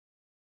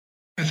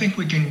think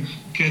we can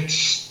get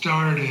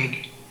started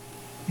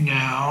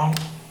now.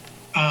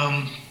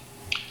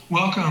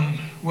 Welcome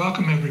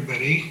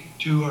everybody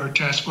to our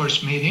task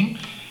force meeting.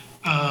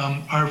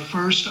 Our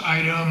first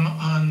item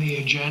on the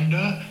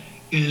agenda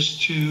is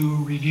to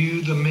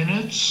review the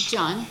minutes.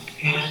 John,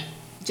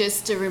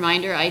 just a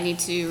reminder, I need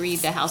to read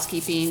the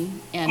housekeeping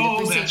and the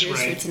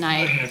procedures for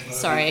tonight. Go ahead,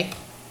 Sorry.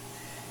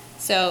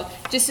 So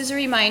just as a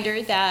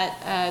reminder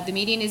that the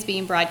meeting is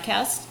being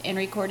broadcast and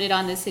recorded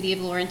on the City of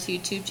Lawrence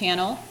YouTube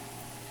channel.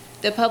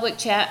 The public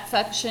chat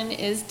function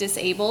is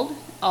disabled.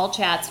 All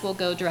chats will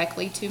go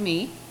directly to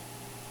me.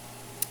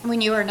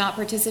 When you are not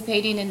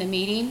participating in the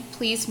meeting,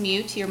 please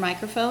mute your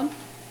microphone.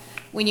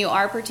 When you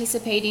are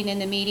participating in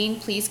the meeting,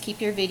 please keep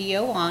your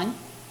video on.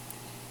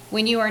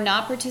 When you are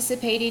not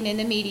participating in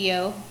the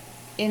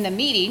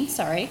meeting,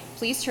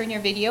 please turn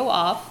your video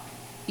off.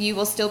 You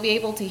will still be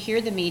able to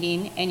hear the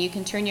meeting, and you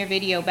can turn your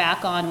video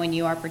back on when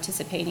you are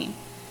participating.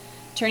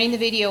 Turning the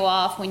video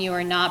off when you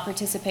are not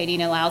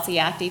participating allows the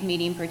active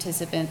meeting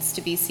participants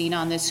to be seen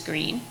on the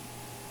screen.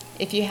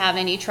 If you have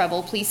any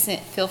trouble, please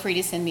feel free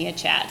to send me a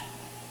chat.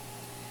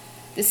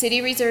 The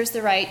city reserves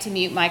the right to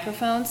mute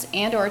microphones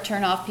and/or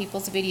turn off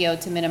people's video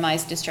to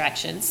minimize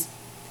distractions.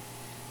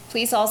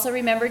 Please also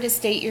remember to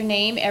state your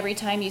name every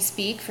time you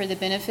speak for the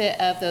benefit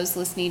of those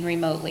listening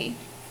remotely.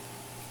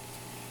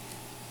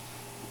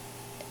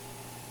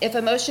 If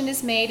a motion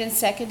is made and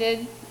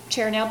seconded,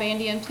 Chair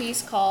Nalbandian,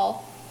 please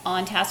call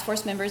on task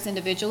force members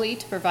individually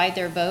to provide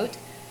their vote,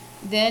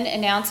 then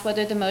announce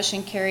whether the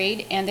motion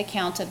carried and the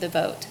count of the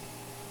vote.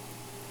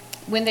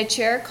 When the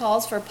chair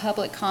calls for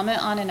public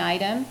comment on an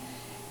item,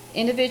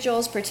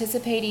 individuals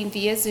participating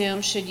via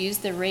Zoom should use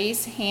the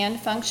raise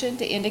hand function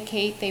to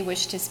indicate they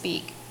wish to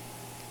speak.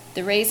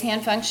 The raise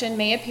hand function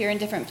may appear in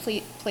different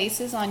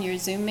places on your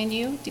Zoom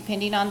menu,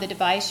 depending on the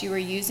device you are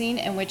using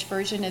and which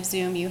version of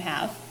Zoom you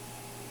have.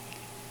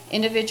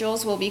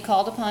 Individuals will be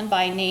called upon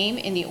by name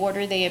in the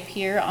order they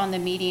appear on the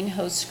meeting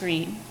host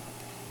screen.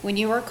 When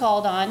you are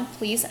called on,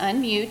 please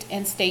unmute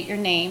and state your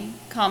name.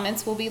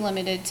 Comments will be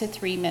limited to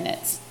 3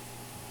 minutes.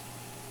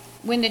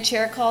 When the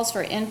chair calls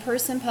for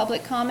in-person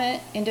public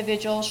comment,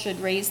 individuals should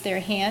raise their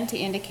hand to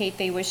indicate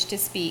they wish to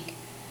speak.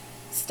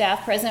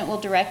 Staff present will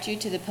direct you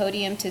to the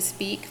podium to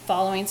speak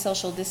following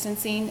social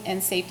distancing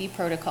and safety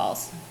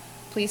protocols.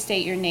 Please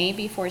state your name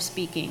before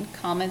speaking.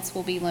 Comments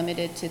will be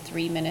limited to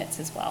 3 minutes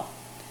as well.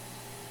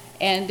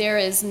 And there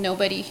is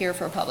nobody here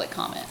for public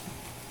comment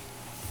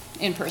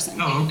in person.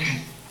 Oh, okay.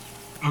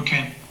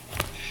 Okay.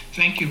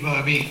 Thank you,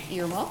 Bobby.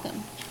 You're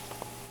welcome.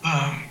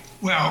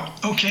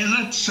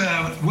 Let's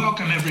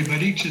welcome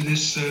everybody to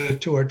this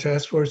to our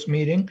task force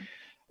meeting.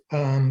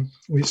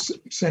 We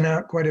sent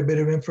out quite a bit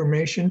of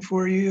information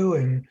for you,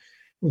 and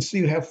we'll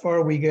see how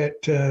far we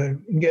get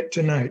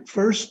tonight.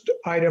 First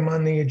item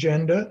on the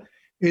agenda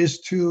is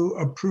to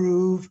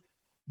approve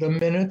the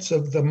minutes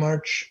of the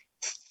March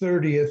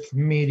 30th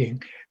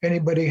meeting.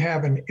 Anybody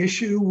have an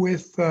issue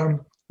with the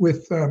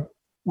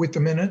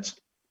minutes?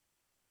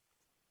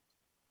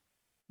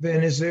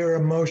 Then is there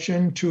a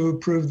motion to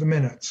approve the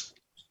minutes?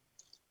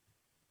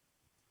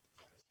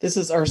 This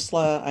is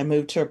Ursula. I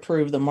move to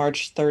approve the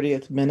March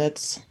 30th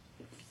minutes.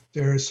 Is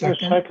there a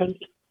second?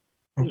 Second.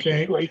 Okay.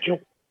 This is Rachel.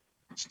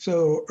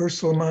 So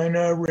Ursula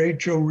Mina,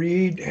 Rachel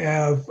Reed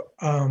have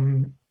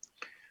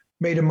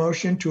made a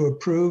motion to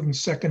approve and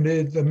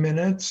seconded the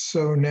minutes.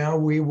 So now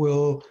we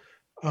will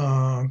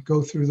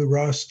go through the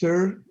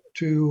roster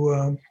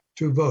to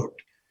vote.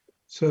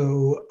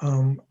 So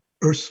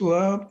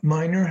Ursula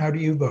Minor, how do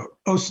you vote?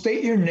 Oh,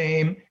 state your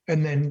name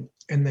and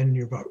then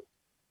your vote.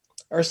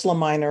 Ursula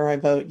Minor, I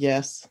vote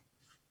yes.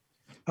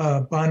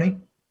 Bonnie?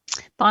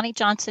 Bonnie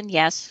Johnson,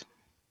 yes.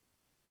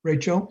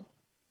 Rachel?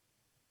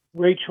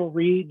 Rachel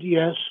Reed,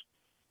 yes.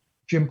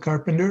 Jim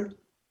Carpenter?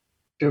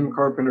 Jim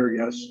Carpenter,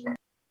 yes.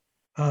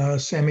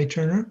 Sammy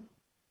Turner?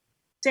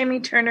 Sammy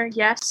Turner,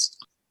 yes.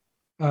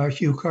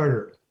 Hugh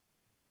Carter?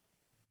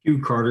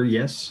 Hugh Carter,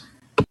 yes.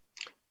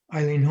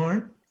 Eileen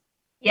Horn?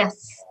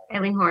 Yes,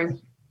 Eileen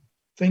Horn.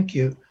 Thank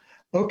you.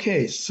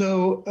 Okay,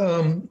 so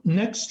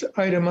next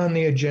item on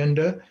the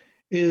agenda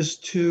is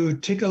to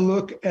take a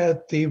look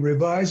at the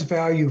revised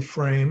value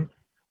frame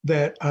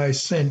that I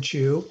sent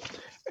you.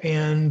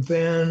 And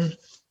then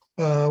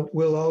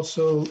we'll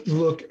also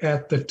look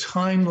at the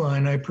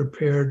timeline I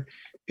prepared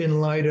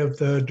in light of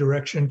the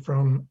direction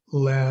from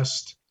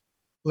last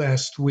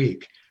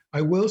week. I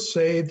will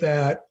say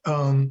that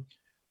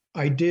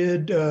I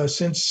did,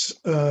 since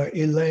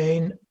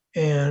Elaine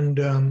and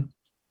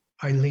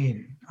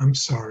Eileen, I'm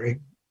sorry,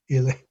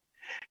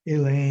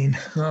 Elaine,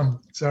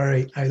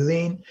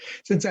 Eileen,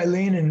 since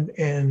Eileen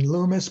and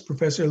Loomis,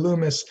 Professor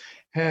Loomis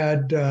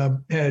had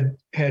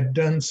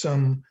done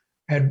some,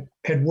 had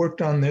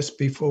worked on this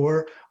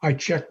before, I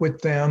checked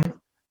with them,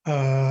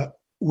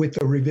 with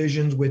the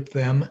revisions with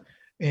them,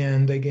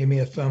 and they gave me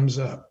a thumbs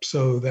up.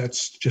 So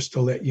that's just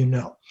to let you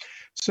know.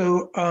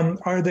 So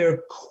are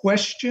there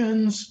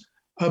questions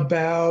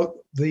about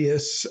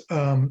this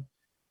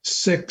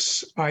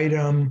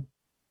 6-item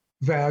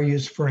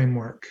values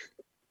framework?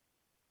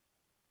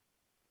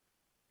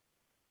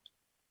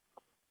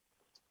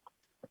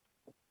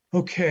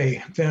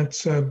 Okay,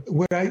 that's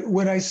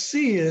what I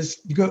see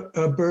is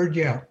Bird.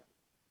 Yeah.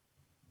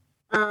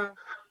 I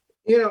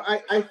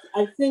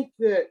think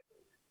that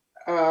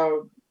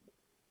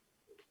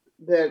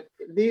that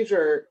these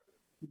are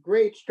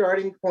great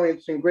starting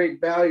points and great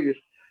values.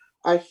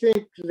 I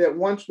think that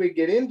once we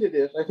get into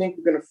this, I think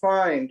we're going to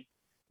find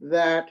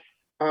that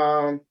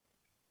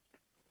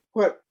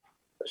what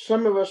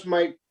some of us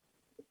might,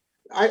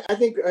 I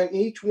think in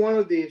each one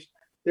of these,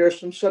 there's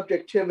some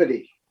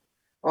subjectivity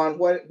on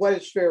what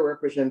is fair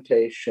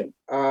representation.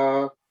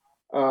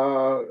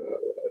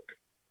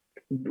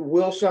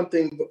 Will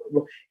something,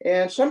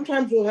 and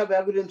sometimes we'll have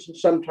evidence and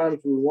sometimes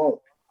we won't.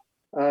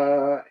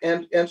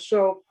 And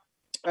so,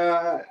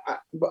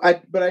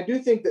 but I do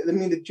think that, I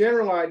mean, the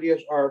general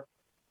ideas are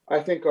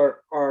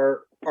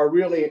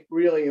really,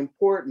 really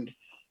important.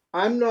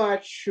 I'm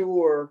not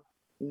sure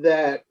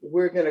that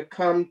we're going to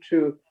come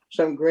to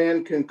some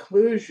grand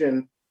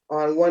conclusion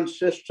on one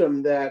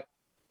system that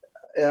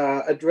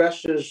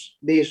addresses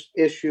these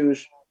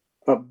issues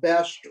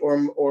best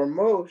or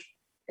most,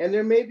 and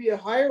there may be a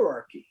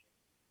hierarchy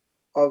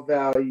of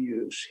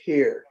values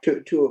here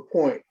to a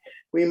point.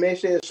 We may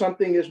say that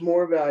something is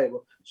more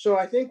valuable. So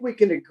I think we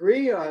can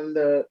agree on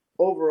the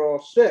overall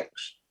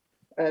 6,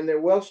 and they're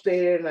well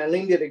stated, and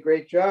Eileen did a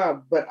great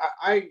job. But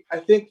I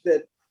think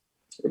that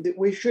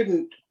we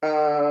shouldn't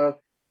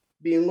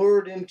be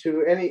lured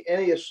into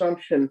any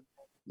assumption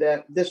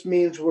that this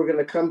means we're going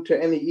to come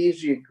to any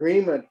easy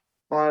agreement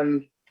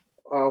on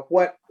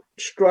what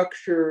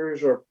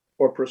structures or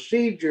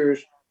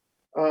procedures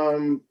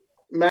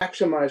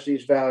maximize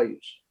these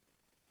values.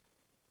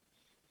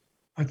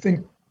 I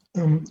think,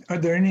 are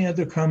there any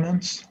other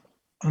comments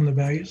on the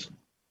values?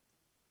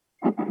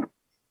 I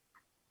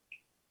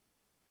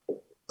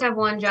have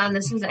one, John.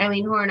 This is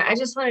Eileen Horn. I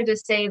just wanted to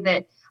say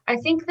that I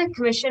think the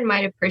commission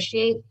might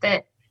appreciate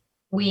that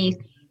we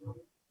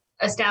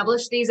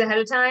establish these ahead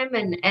of time.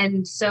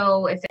 And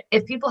so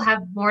if people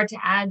have more to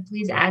add,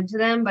 please add to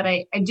them. But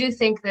I do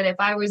think that if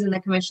I was in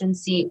the commission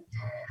seat,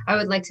 I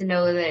would like to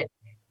know that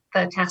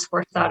the task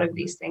force thought of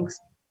these things.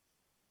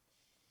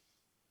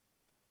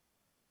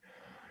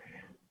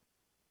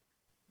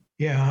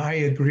 Yeah, I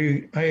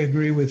agree. I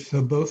agree with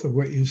both of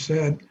what you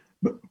said,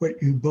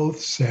 what you both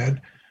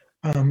said.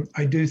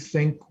 I do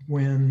think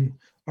when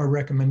our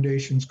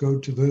recommendations go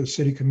to the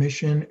city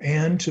commission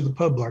and to the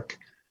public,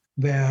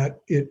 that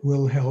it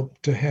will help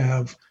to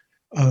have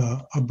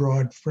a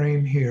broad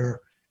frame here,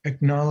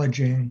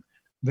 acknowledging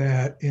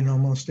that in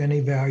almost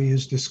any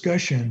values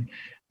discussion,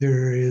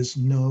 there is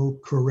no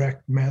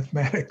correct,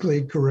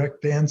 mathematically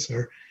correct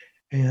answer,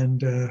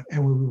 and we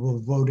will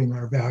be voting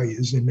our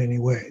values in many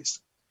ways.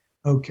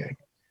 Okay.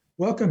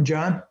 Welcome,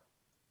 John.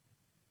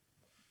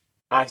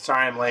 Hi,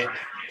 sorry I'm late.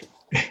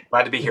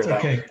 Glad to be here, though.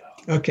 Okay.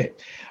 Okay.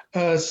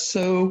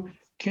 So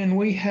can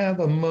we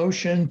have a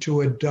motion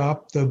to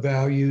adopt the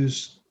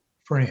values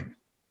frame?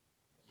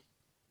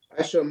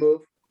 I so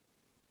move.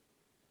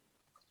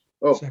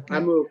 Oh, Second.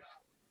 I move.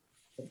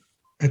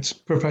 It's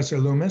Professor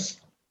Loomis.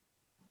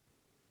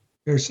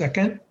 Your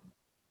second?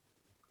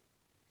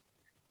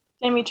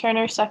 Sammy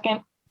Turner,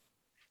 second.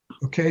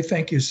 Okay,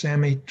 thank you,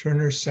 Sammy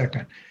Turner,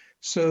 second.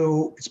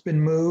 So it's been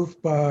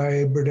moved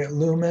by Burdette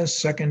Loomis,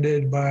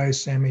 seconded by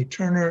Sammy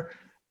Turner,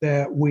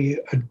 that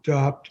we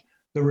adopt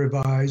the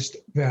revised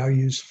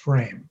values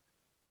frame.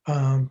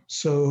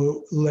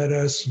 So let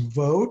us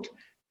vote,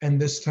 and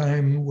this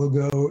time we'll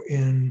go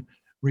in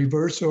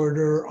reverse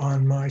order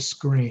on my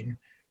screen.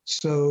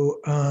 So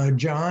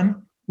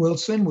John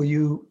Wilson, will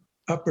you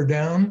up or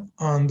down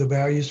on the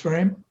values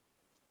frame?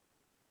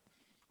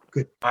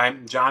 Good.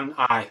 I'm John,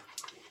 aye.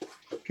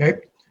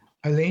 Okay.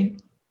 Eileen?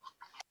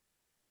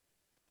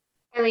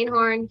 Eileen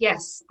Horn,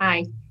 yes,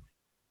 aye.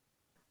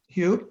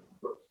 Hugh?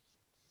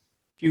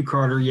 Hugh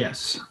Carter,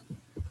 yes.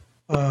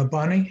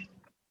 Bonnie?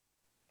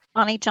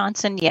 Bonnie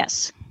Johnson,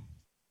 yes.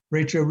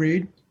 Rachel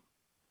Reed?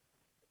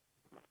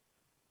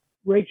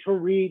 Rachel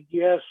Reed,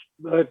 yes,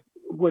 but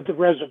with the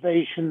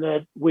reservation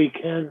that we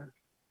can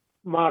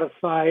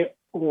modify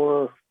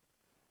or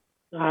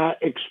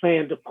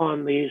expand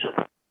upon these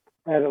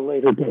at a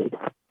later date.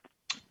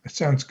 That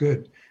sounds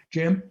good.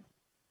 Jim?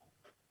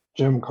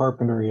 Jim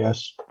Carpenter,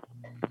 yes.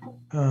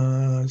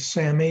 Sammy?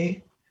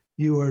 Sammy?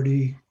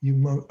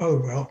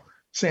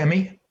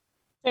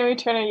 Sammy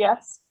Turner,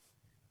 yes.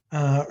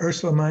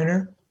 Ursula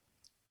Minor?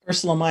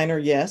 Ursula Minor,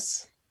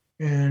 yes.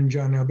 And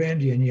John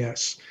Albandian,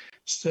 yes.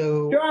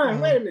 So John,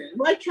 wait a minute.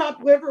 My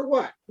chopped liver,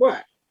 what?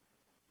 What?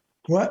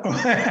 What?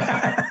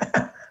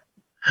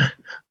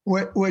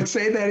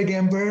 Say that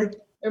again, Bird?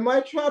 Am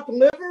I chopped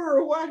liver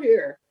or what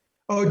here?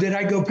 Oh, did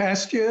I go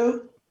past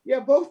you?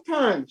 Yeah, both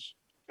times.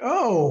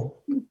 Oh,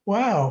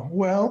 wow.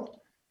 Well,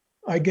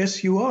 I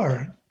guess you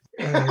are.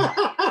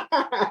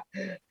 I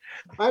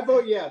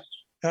vote yes.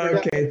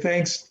 Okay,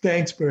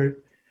 thanks,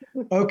 Bert.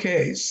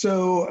 Okay,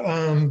 so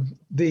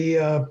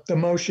the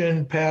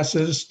motion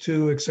passes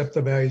to accept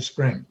the values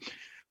frame.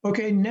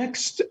 Okay,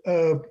 next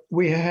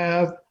we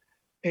have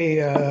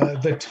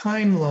the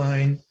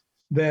timeline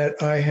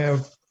that I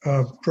have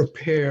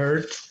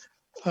prepared.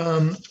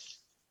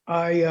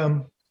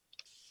 hang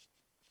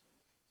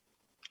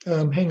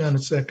on a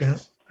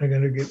second. I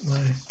gotta get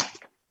my.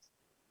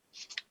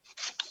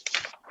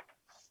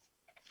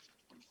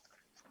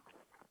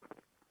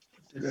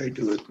 What did I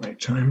do with my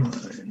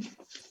timeline?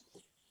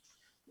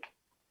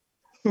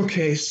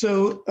 Okay,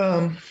 so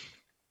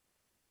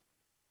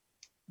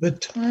the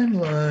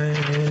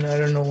timeline, I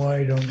don't know why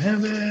I don't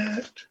have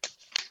it.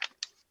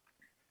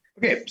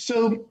 Okay,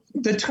 so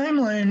the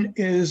timeline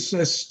is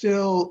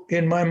still,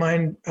 in my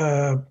mind,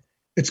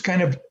 it's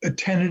kind of a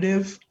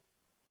tentative.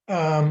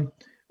 I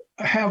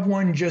have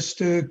one just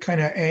to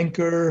kind of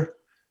anchor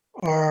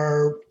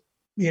our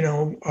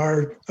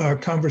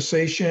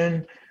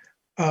conversation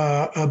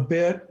a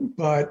bit,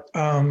 but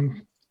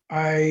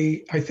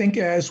I think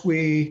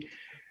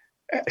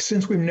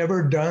since we've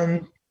never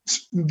done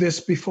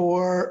this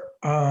before,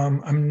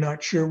 I'm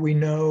not sure we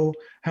know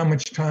how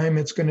much time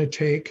it's going to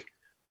take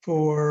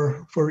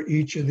for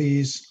each of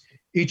these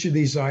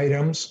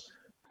items,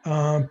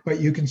 but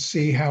you can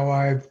see how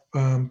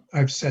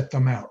I've set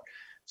them out.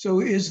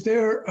 So is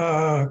there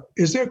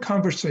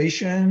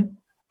conversation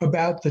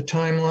about the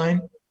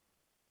timeline?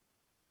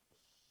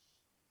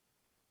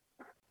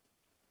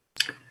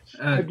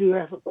 I do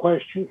have a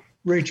question.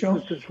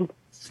 Rachel? This is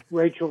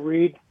Rachel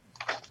Reed.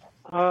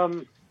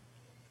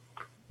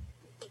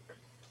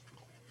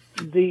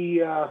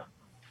 The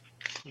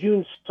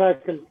June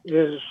 2nd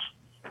is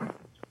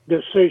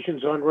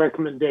decisions on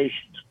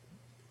recommendations.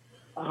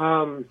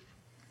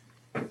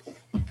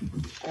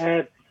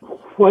 At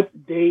what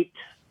date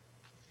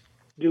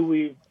do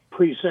we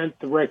present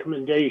the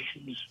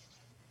recommendations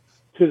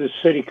to the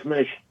city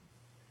commission?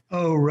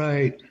 Oh,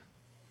 right.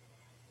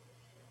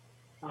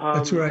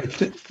 That's right.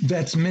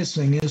 That's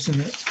missing, isn't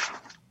it?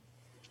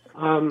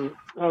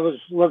 I was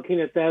looking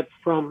at that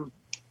from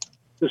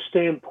the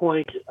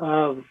standpoint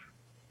of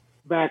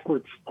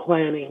backwards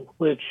planning,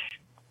 which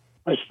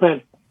I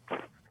spent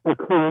a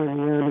current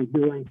year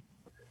doing.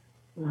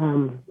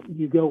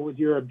 You go with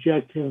your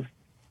objective,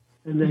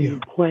 and then you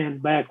plan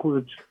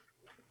backwards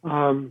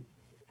on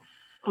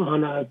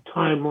a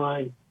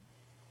timeline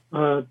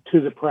to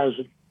the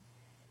present.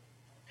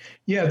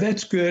 Yeah,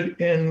 that's good.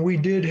 And we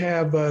did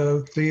have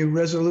the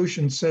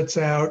resolution sets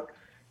out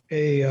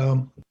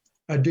a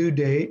due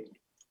date.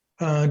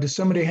 Does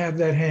somebody have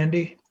that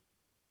handy?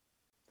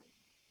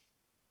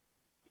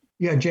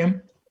 Yeah,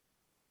 Jim?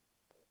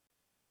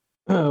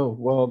 Oh,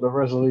 well, the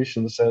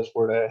resolution says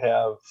we're to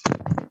have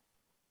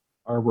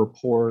our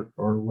report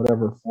or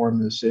whatever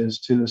form this is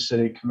to the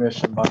city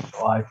commission by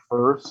July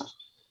 1st.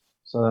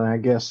 So I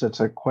guess it's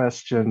a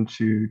question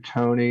to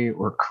Tony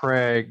or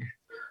Craig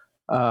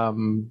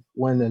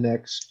when the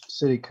next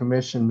city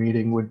commission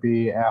meeting would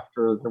be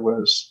after there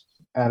was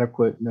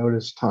adequate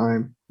notice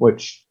time,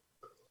 which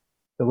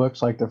it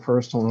looks like the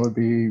first one would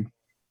be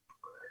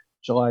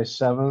July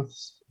 7th.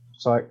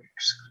 So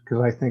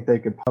because I think they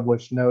could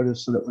publish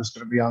notice that it was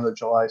going to be on the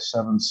July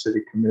 7th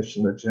city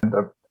commission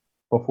agenda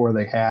before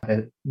they had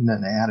it and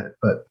then add it.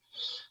 But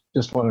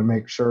just want to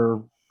make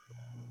sure,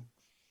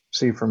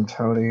 see from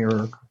Tony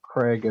or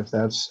Craig if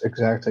that's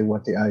exactly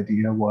what the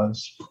idea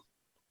was.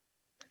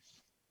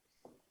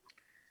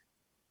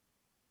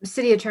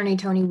 City Attorney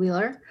Tony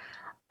Wheeler.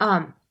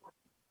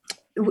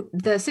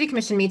 The City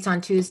Commission meets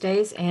on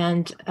Tuesdays,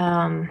 and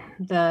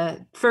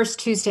the first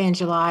Tuesday in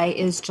July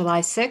is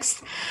July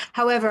 6th.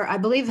 However, I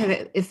believe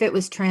if it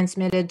was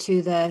transmitted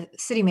to the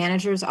City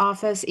Manager's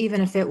office, even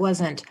if it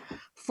wasn't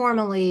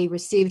formally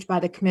received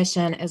by the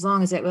Commission, as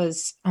long as it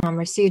was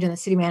received in the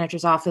City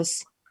Manager's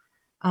office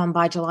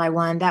by July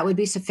 1, that would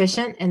be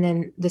sufficient. And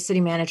then the City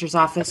Manager's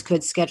office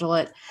could schedule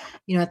it,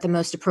 at the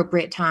most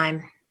appropriate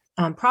time,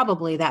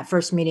 probably that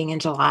first meeting in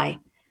July.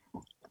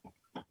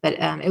 But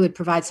it would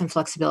provide some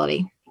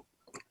flexibility.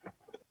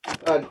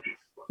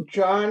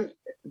 John,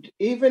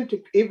 even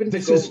to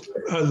is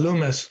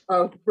Loomis.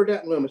 Oh,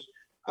 Burdett and Loomis.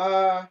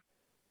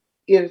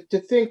 Is to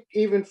think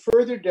even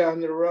further down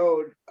the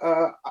road.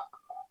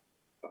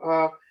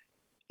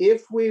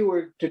 If we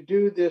were to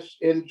do this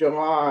in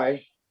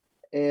July,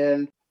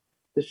 and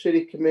the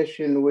city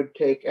commission would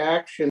take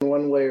action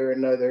one way or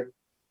another,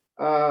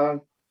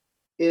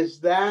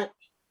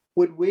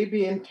 would we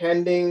be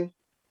intending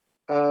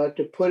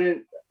to put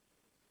it?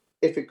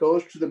 If it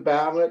goes to the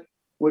ballot,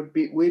 would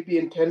we be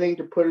intending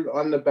to put it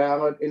on the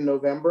ballot in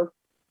November?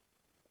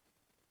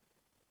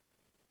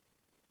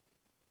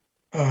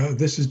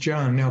 This is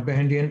John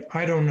Nalbandian.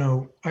 I don't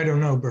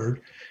know,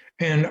 Bird.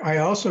 And I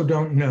also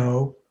don't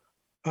know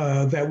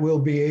that we'll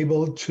be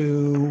able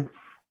to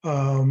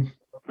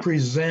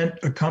present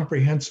a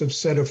comprehensive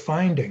set of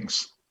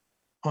findings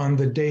on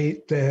the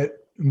date that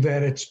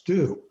it's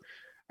due.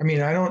 I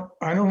mean, I don't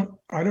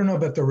know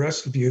about the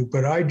rest of you,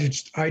 but I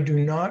do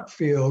not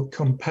feel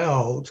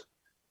compelled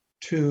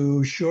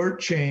to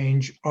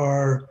shortchange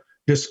our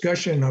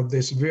discussion of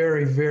this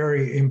very,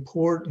 very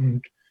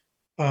important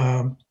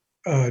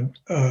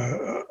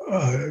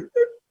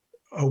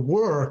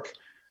work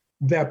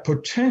that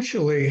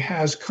potentially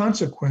has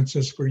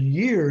consequences for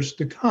years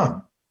to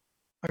come.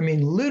 I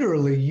mean,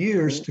 literally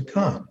years to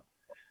come.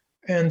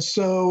 And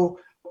so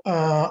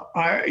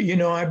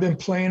I've been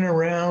playing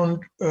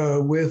around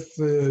with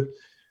the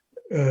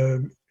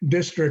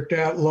district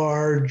at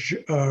large,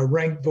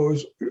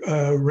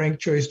 ranked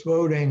choice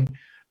voting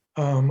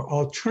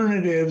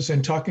alternatives,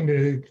 and talking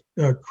to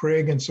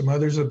Craig and some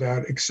others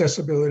about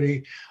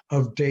accessibility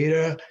of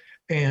data.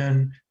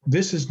 And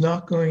this is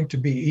not going to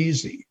be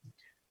easy.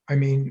 I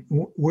mean,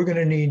 we're going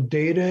to need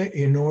data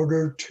in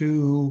order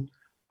to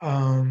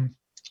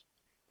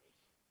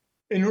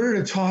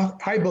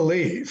talk. I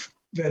believe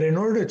that in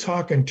order to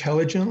talk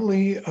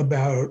intelligently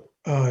about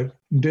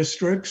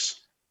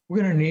districts, we're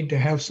going to need to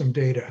have some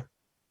data,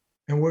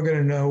 and we're going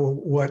to know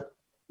what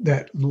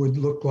that would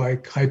look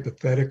like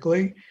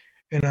hypothetically.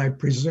 And I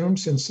presume,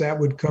 since that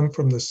would come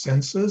from the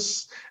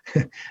census,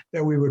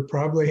 that we would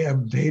probably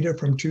have data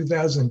from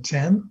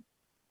 2010.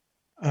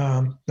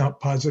 Not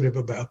positive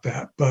about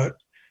that, but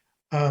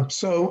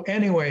so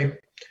anyway,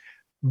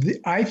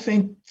 I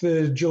think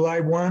the July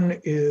 1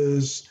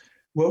 is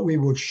what we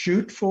will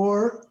shoot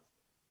for.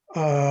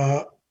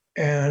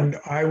 And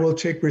I will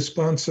take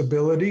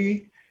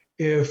responsibility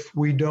if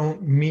we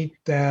don't meet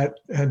that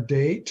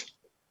date.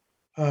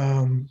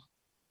 I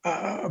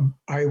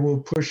will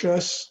push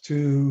us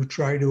to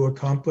try to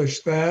accomplish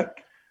that,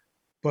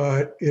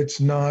 but it's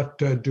not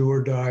do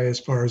or die as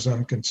far as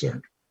I'm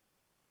concerned.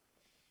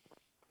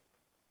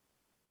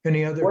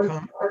 Any other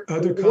comments?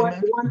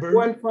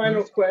 One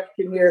final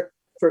question here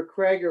for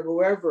Craig or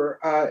whoever.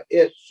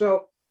 If,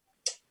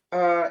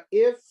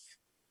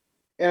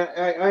 and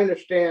I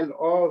understand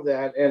all of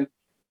that, and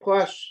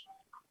plus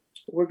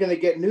we're going to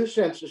get new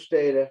census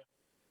data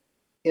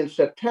in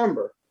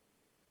September.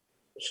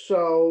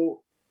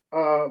 So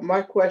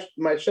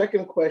my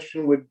second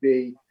question would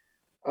be,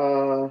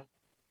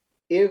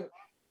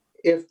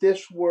 if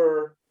this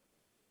were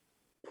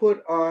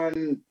put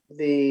on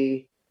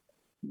the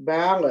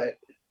ballot,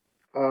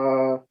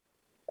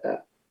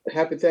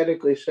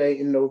 hypothetically, say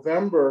in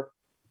November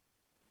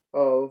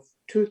of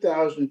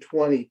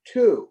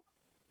 2022,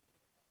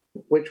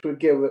 which would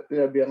give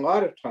be a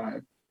lot of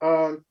time,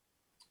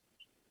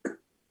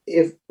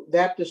 if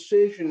that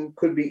decision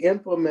could be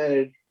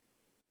implemented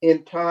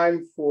in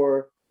time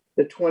for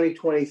the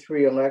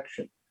 2023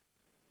 election.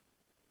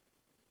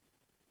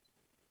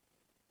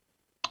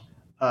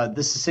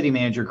 This is City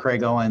Manager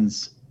Craig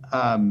Owens.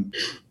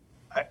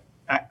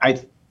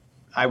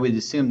 I would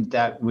assume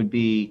that would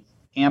be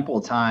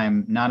ample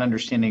time, not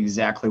understanding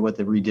exactly what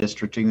the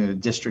redistricting or the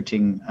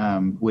districting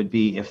would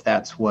be if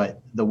that's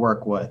what the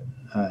work would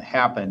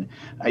happen.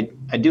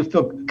 I do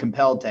feel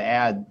compelled to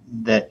add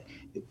that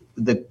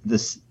the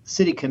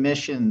City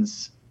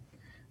Commission's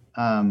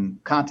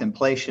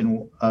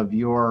contemplation of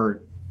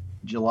your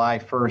July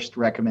 1st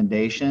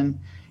recommendation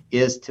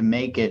is to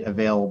make it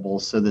available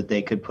so that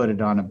they could put it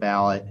on a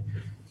ballot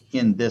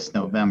in this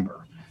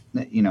November.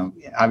 You know,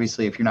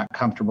 obviously, if you're not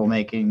comfortable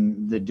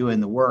doing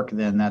the work,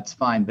 then that's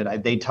fine.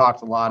 But they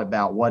talked a lot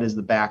about what is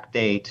the back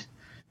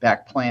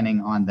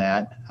planning on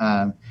that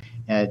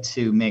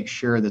to make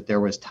sure that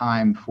there was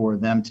time for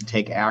them to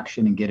take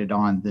action and get it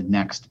on the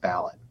next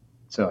ballot.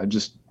 So I'm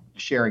just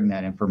sharing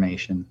that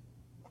information.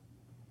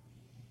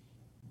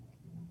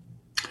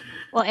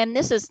 Well, and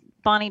this is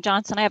Bonnie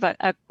Johnson. I have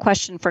a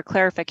question for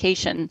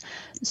clarification.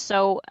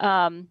 So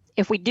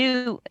if we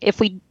do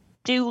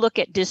look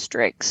at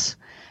districts,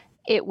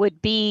 it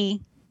would be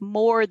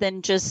more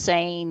than just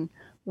saying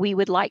we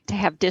would like to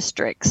have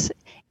districts.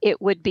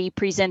 It would be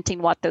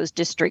presenting what those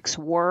districts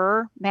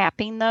were,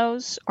 mapping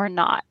those or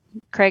not.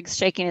 Craig's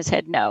shaking his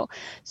head no.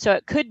 So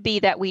it could be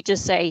that we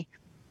just say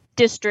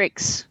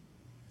districts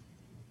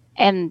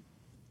and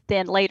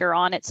then later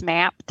on it's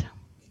mapped.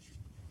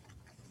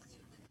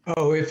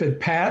 Oh, if it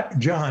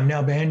John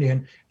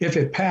Nalbandian, if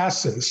it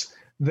passes,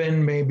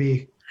 then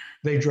maybe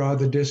they draw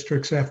the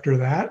districts after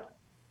that.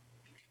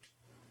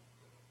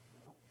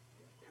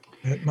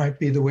 That might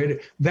be the way to.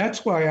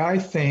 That's why I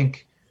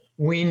think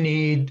we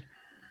need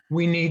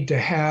to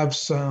have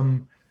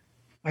some.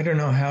 I don't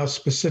know how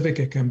specific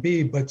it can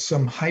be, but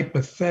some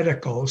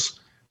hypotheticals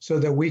so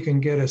that we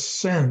can get a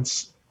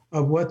sense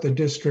of what the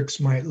districts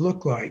might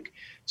look like.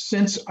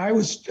 Since I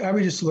was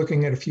just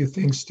looking at a few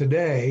things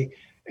today,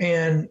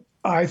 and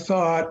I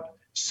thought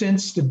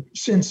since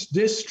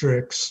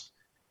districts,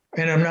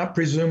 and I'm not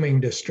presuming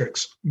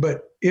districts,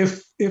 but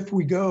if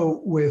we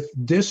go with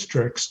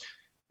districts,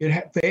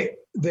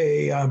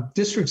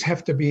 districts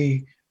have to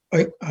be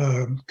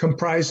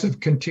comprised of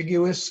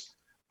contiguous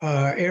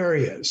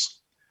areas,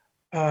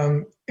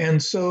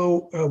 and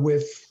so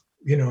with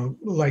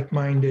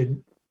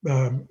like-minded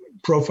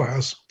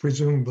profiles,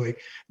 presumably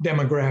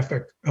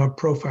demographic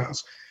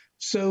profiles.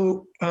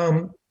 So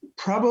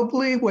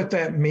probably what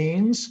that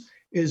means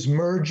is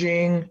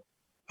merging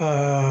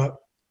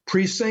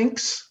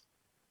precincts,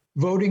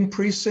 voting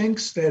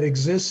precincts that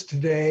exist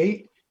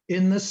today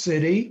in the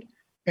city,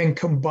 and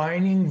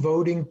combining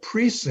voting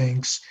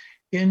precincts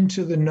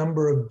into the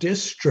number of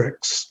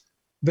districts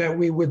that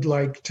we would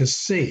like to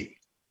see.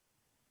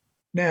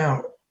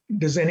 Now,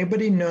 does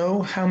anybody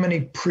know how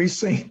many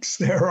precincts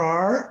there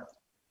are?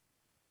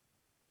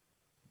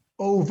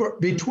 over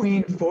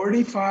between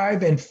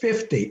 45 and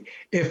 50.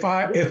 If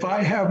I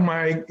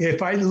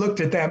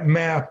looked at that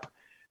map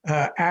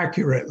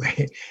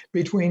accurately,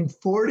 between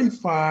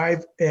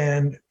 45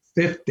 and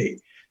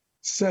 50.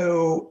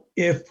 So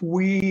if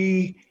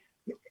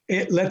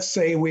let's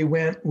say we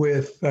went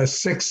with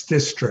 6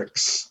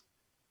 districts,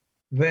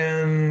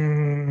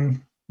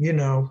 then,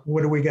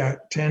 what do we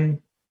got?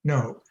 10,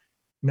 no,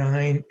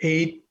 9,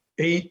 8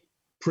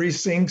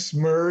 precincts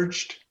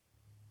merged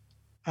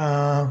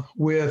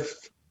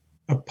with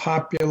a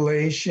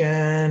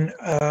population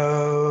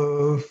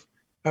of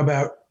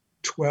about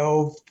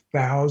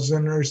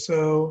 12,000 or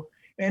so.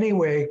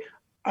 Anyway,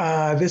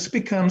 this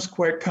becomes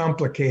quite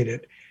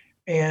complicated.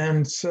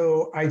 And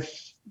so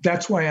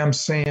that's why I'm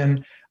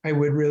saying I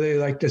would really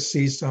like to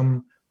see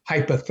some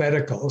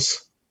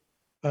hypotheticals,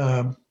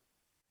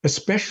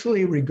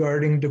 especially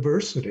regarding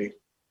diversity.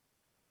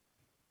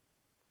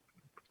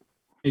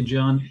 Hey,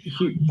 John,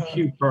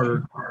 Hugh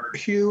Carter.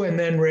 Hugh and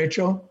then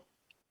Rachel.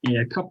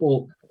 Yeah, a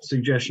couple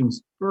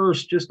suggestions.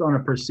 First, just on a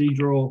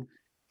procedural,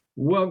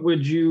 how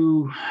would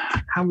you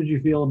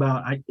feel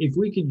about if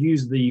we could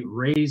use the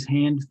raise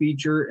hand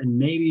feature and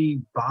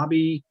maybe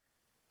Bobby,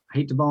 I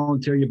hate to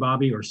volunteer you,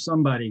 Bobby, or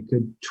somebody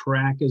could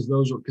track as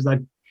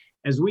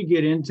we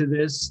get into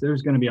this,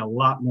 there's going to be a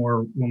lot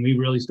more when we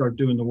really start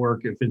doing the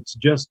work. If it's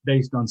just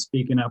based on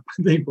speaking up,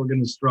 I think we're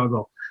going to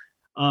struggle.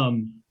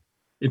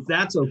 If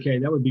that's okay,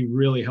 that would be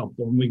really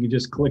helpful. And we can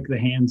just click the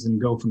hands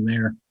and go from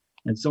there.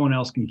 And someone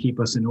else can keep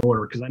us in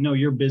order, because I know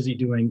you're busy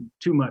doing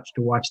too much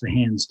to watch the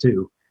hands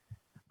too.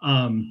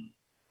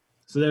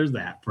 So there's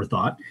that for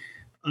thought.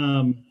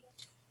 And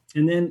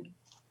then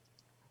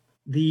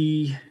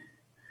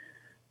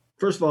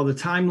first of all, the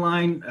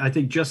timeline, I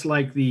think just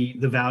like the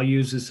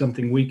values is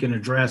something we can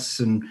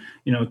address and,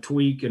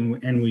 tweak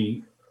and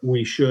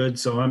we should.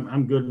 So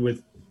I'm good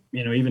with,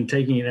 even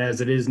taking it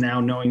as it is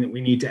now, knowing that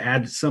we need to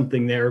add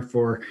something there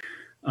for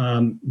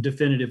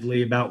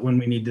definitively about when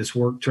we need this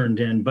work turned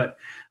in. But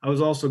I was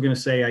also going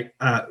to say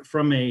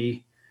from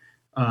a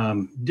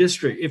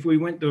district, if we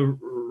went the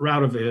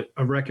route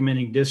of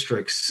recommending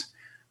districts,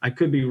 I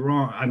could be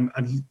wrong.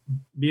 I'd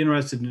be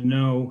interested to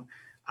know.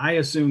 I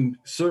assume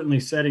certainly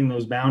setting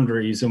those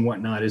boundaries and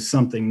whatnot is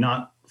something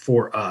not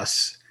for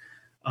us,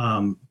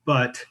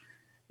 but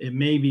it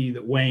may be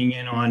that weighing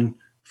in on,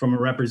 from a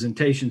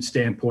representation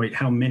standpoint,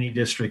 how many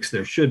districts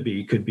there should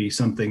be could be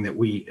something that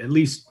we at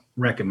least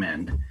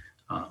recommend.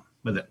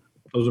 But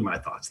those are my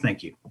thoughts.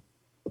 Thank you.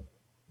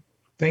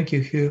 Thank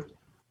you, Hugh.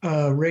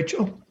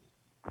 Rachel?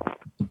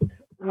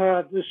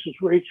 This is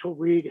Rachel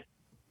Reed.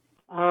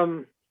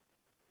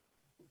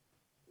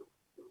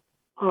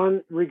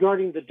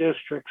 Regarding the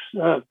districts,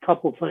 a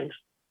couple things.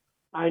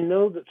 I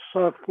know that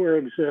software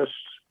exists.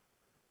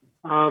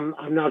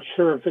 I'm not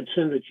sure if it's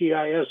in the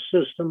GIS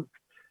system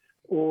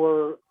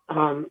or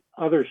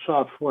other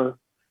software.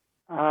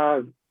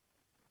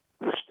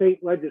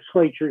 State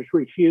legislatures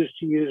refuse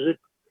to use it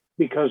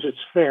because it's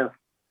fair.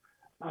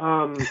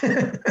 And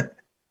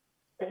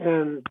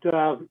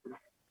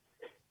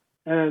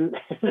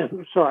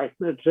I'm sorry,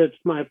 that's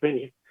my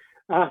opinion.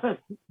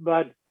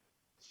 But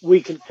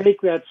we can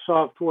take that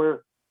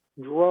software,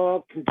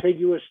 draw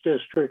contiguous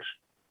districts,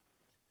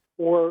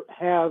 or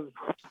have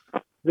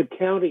the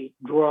county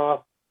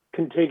draw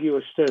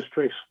contiguous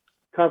districts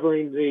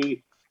covering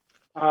the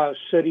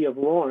city of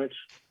Lawrence.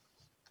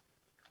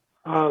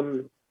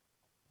 And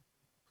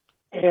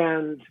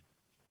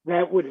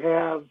that would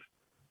have,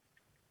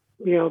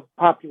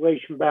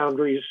 population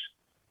boundaries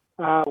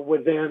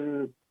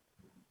within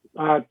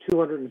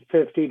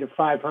 250 to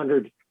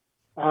 500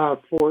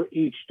 for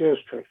each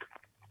district.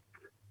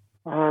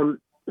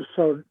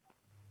 So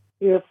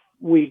if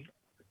we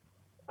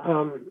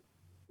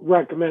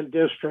recommend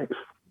districts,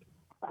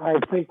 I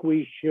think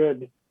we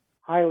should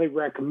highly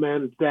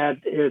recommend that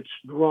it's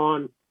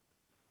drawn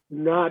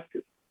not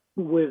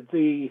with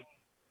the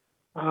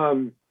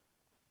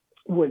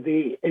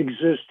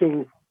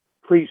existing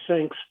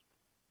precincts.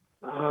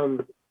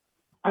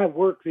 I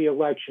work the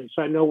elections.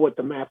 I know what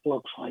the map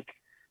looks like.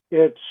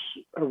 It's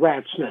a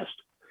rat's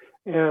nest.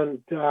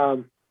 And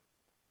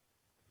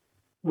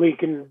we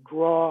can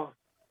draw,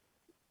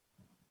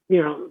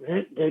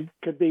 it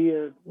could be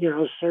a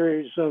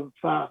series of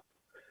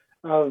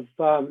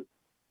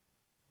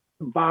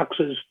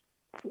boxes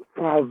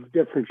of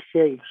different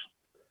shapes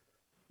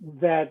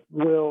that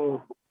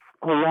will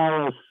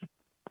allow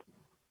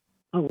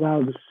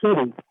the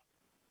city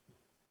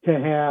to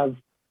have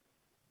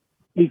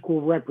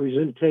equal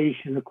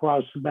representation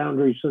across the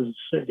boundaries of the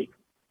city.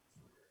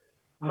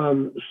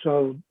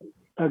 So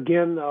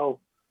again, though,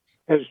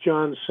 as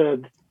John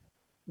said,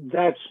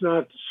 that's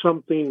not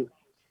something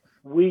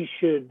we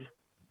should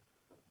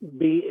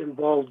be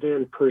involved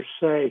in per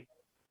se.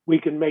 We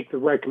can make the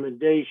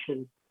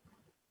recommendation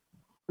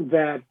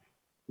that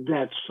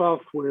that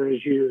software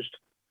is used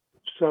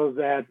so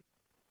that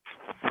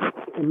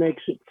it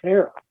makes it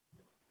fair.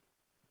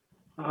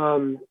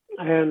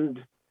 And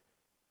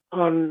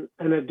on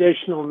an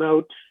additional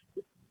note,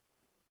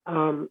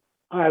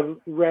 I've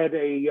read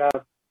a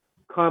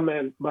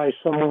comment by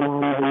someone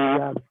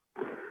on the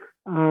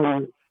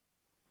Well,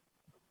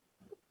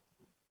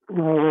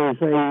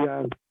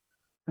 there's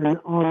an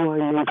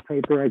online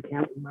newspaper. I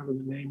can't remember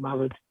the name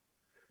of it,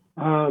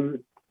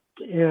 and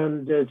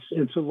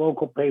it's a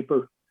local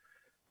paper.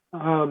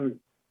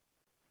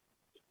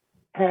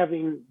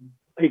 Having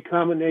a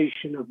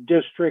combination of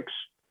districts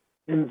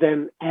and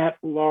then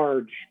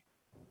at-large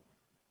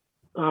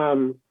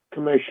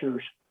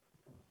commissioners,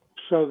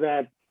 so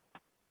that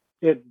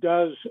it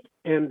does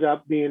end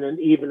up being an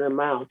even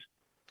amount.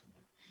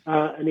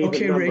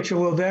 Okay, number.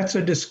 Rachel, well, that's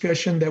a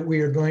discussion that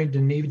we are going to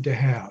need to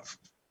have,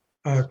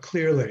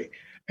 clearly.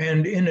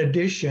 And in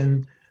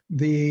addition,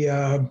 the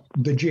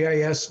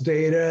GIS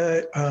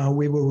data,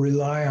 we will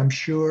rely, I'm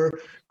sure,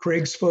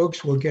 Craig's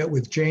folks will get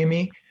with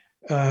Jamie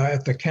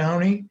at the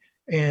county,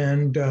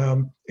 and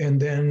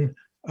then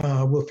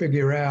we'll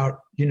figure out,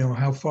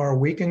 how far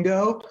we can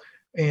go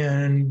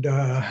and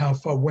how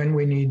far, when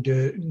we need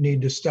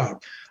to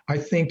stop. I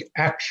think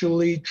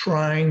actually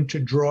trying to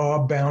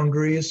draw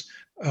boundaries,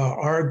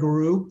 our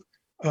group,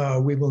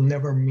 we will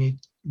never meet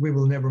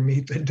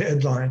the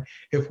deadline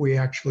if we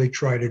actually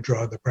try to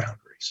draw the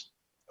boundaries.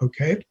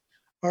 Okay.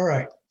 All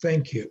right.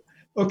 Thank you.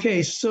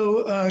 Okay.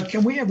 So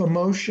can we have a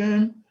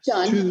motion?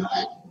 John,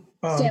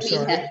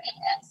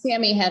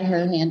 Sammy had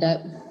her hand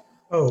up.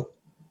 Oh,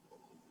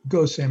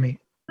 go, Sammy.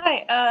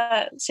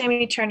 Hi,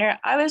 Sammy Turner.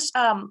 I was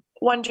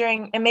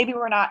wondering, and maybe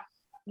we're not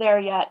there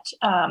yet,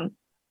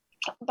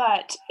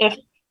 but if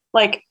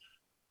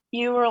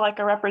you were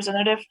a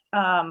representative,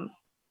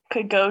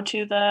 could go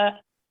to the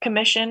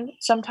commission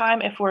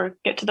sometime if we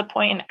get to the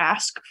point and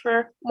ask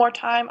for more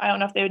time. I don't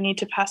know if they would need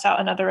to pass out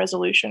another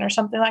resolution or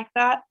something like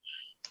that.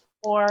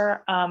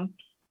 Or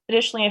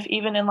additionally, if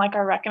even in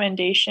our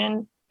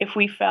recommendation, if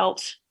we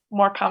felt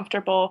more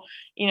comfortable,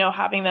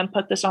 having them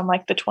put this on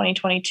the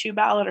 2022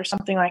 ballot or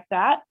something like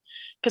that.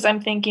 Because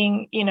I'm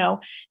thinking,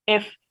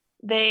 if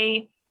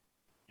they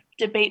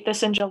debate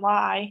this in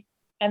July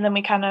and then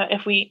we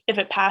if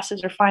it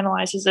passes or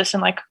finalizes this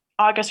in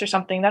August or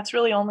something, that's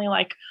really only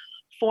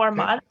 4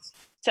 months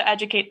to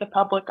educate the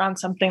public on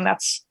something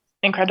that's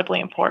incredibly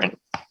important.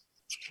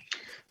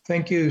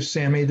 Thank you,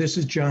 Sammy. This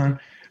is John.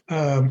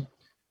 I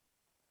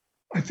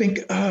think,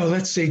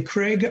 let's see,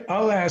 Craig,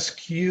 I'll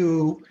ask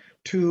you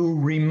to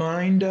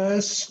remind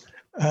us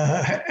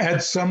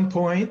at some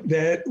point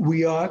that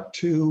we ought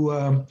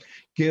to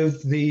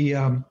give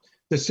the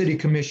City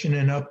Commission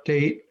an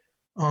update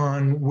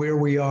on where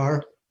we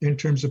are in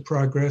terms of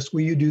progress.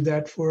 Will you do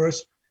that for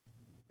us?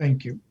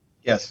 Thank you.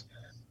 Yes.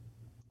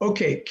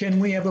 Okay, can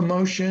we have a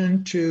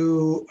motion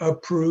to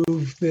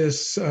approve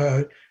this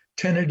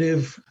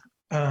tentative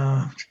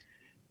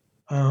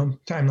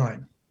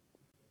timeline?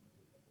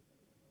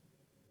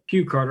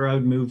 Hugh Carter, I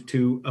would move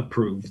to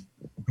approve.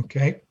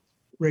 Okay,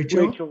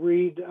 Rachel? Rachel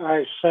Reed,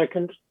 I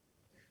second.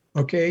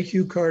 Okay,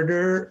 Hugh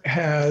Carter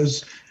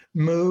has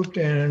moved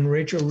and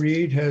Rachel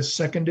Reed has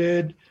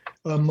seconded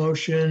a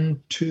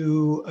motion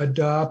to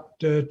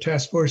adopt a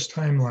task force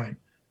timeline.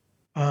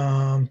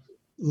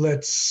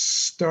 Let's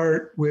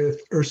start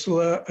with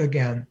Ursula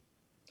again.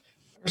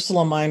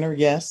 Ursula Minor,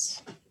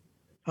 yes.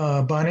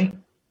 Bonnie?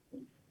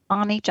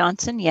 Bonnie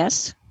Johnson,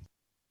 yes.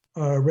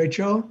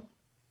 Rachel?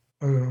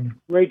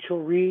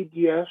 Rachel Reed,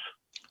 yes.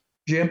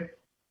 Jim?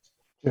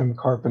 Jim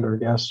Carpenter,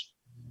 yes.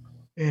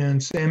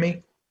 And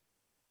Sammy?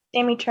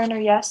 Sammy Turner,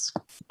 yes.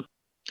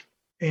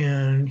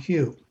 And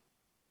Hugh?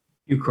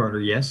 Hugh Carter,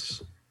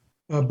 yes.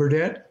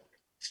 Burdette?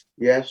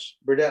 Yes.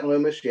 Burdette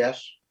Loomis,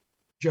 yes.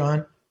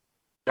 John?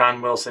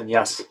 John Wilson,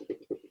 yes.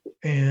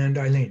 And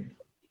Eileen?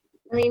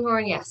 Eileen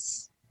Horn,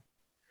 yes.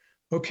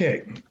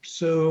 Okay,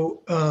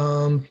 so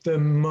the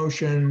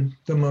motion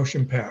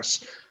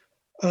passed.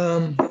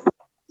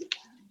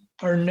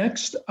 Our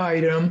next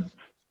item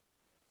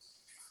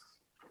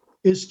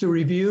is to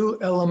review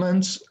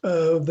elements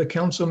of the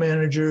council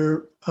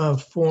manager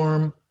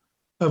form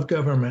of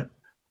government.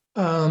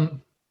 I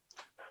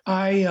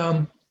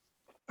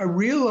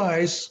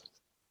realize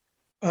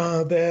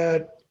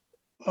that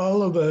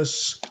all of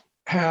us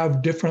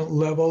have different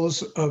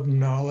levels of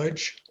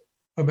knowledge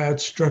about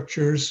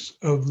structures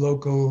of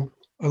local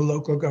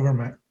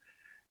government.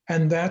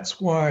 And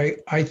that's why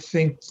I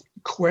think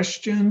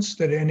questions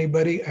that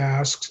anybody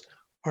asks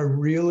are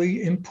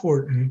really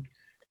important,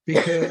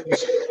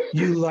 because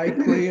you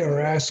likely are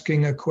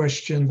asking a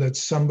question that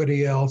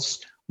somebody else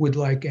would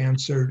like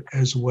answered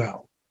as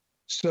well.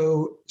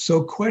 So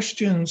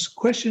questions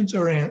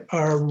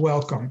are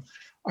welcome.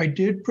 I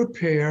did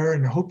prepare,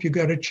 and I hope you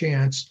got a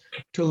chance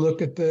to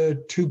look at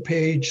the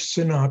 2-page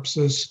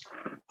synopsis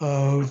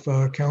of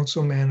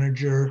council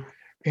manager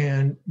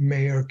and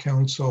mayor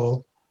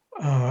council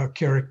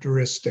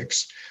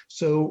characteristics.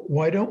 So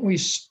why don't we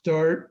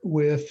start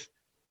with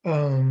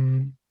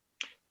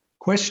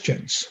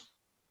questions?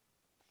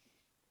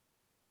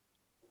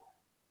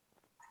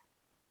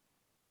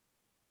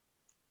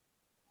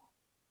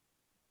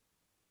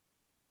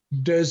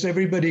 Does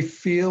everybody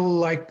feel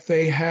like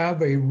they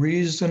have a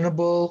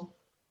reasonable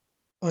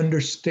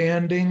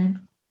understanding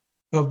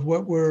of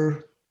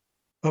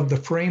of the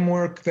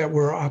framework that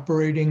we're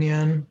operating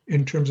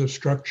in terms of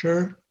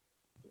structure?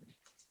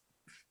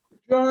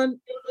 John,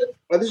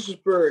 this is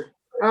Bird.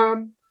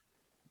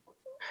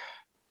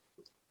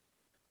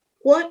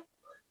 What,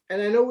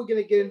 and I know we're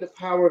going to get into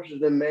powers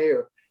of the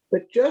mayor,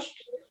 but just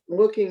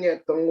looking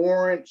at the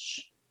Lawrence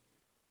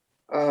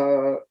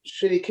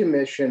City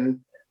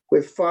Commission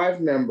with 5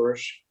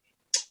 members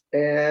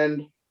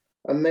and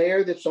a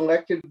mayor that's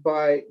elected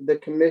by the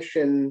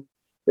commission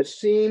that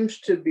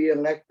seems to be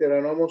elected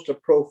on almost a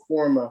pro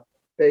forma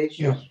basis.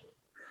 Yeah.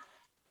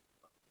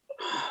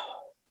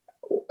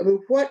 I mean,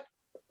 what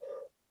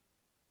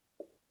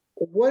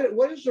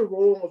is the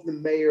role of the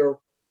mayor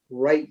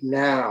right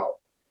now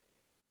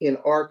in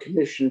our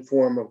commission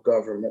form of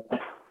government?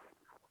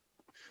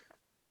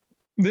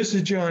 This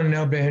is John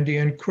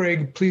Nalbandian.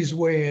 Craig, please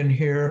weigh in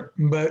here.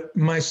 But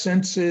my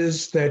sense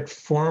is that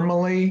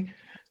formally,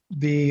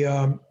 the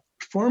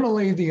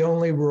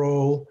only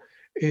role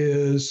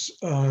is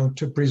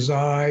to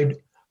preside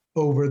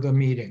over the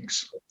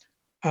meetings.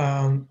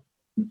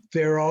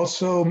 They're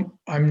also,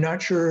 I'm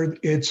not sure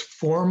it's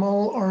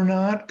formal or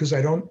not, because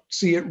I don't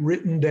see it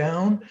written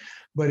down,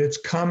 but it's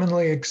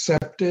commonly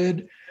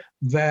accepted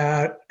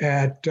that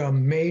at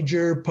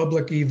major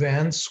public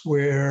events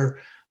where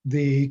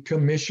the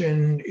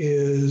commission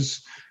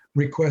is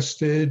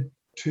requested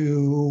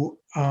to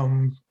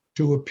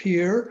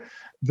appear,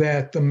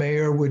 that the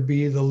mayor would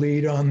be the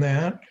lead on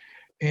that.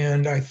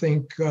 And I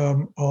think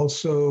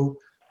also,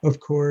 of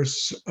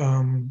course,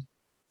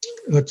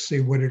 let's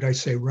see, what did I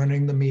say?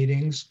 Running the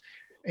meetings.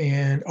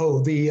 And,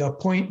 the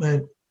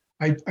appointment,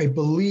 I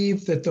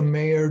believe that the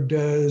mayor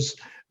does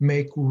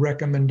make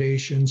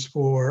recommendations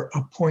for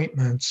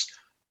appointments,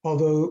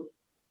 although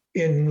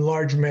in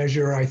large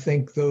measure, I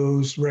think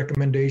those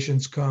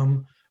recommendations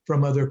come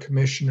from other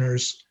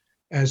commissioners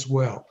as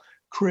well.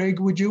 Craig,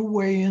 would you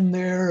weigh in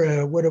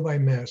there? What have I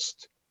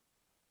missed?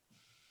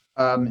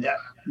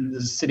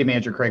 The City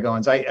Manager Craig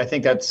Owens, I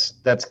think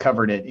that's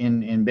covered it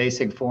in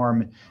basic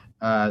form.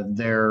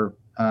 They're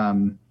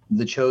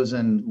the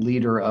chosen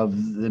leader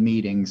of the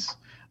meetings.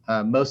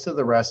 Most of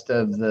the rest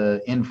of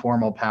the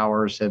informal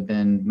powers have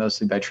been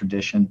mostly by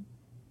tradition.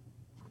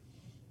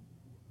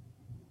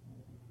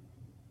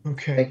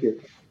 Okay. Thank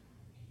you.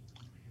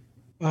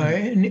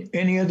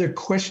 Any other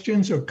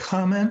questions or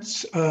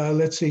comments?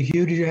 Let's see,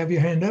 Hugh, did you have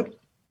your hand up?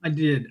 I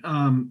did.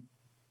 And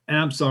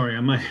I'm sorry,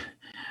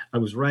 I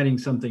was writing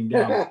something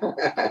down.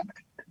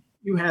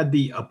 You had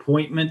the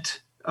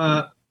appointment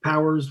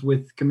powers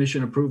with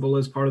commission approval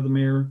as part of the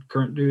mayor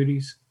current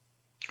duties?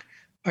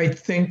 I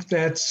think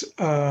that's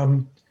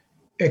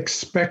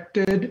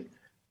expected,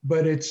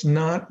 but it's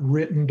not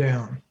written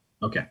down.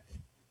 Okay.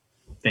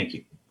 Thank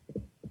you.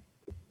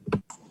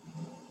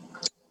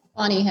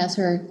 Bonnie has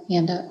her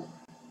hand up.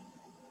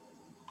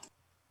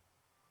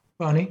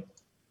 Bonnie?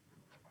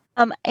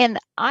 And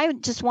I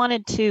just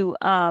wanted to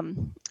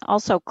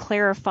also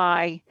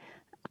clarify.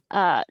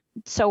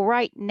 So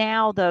right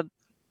now,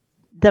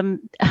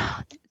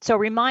 so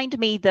remind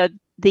me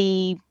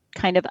the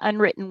kind of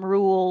unwritten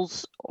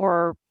rules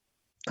or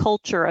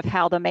culture of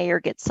how the mayor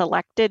gets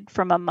selected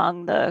from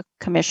among the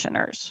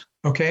commissioners.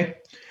 Okay.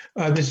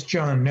 This is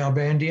John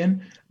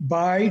Nalbandian.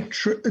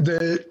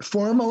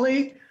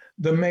 Formally,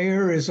 the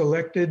mayor is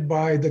elected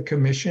by the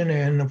commission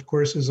and, of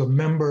course, is a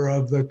member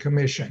of the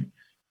commission.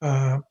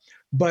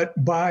 But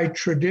by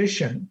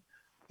tradition,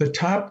 the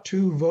top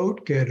 2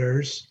 vote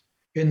getters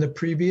in the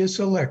previous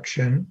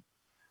election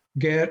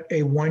get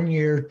a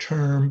 1-year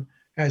term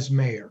as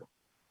mayor.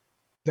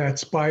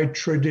 That's by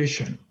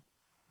tradition.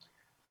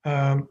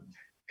 And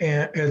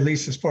at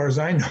least as far as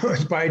I know,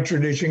 it's by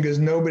tradition because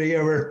nobody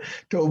ever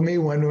told me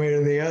one way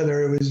or the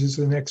other. It was just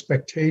an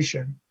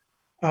expectation.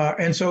 It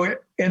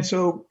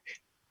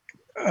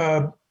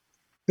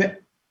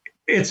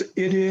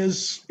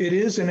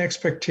is an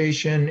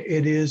expectation.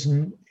 It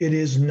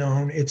is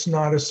known. It's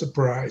not a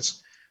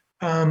surprise.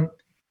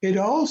 It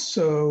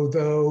also,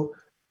 though,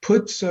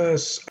 puts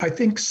us, I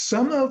think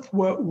some of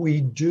what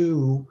we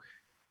do,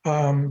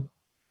 some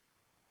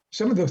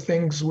of the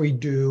things we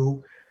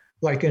do,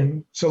 like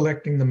in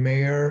selecting the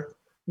mayor,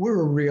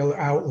 we're a real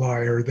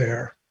outlier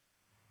there.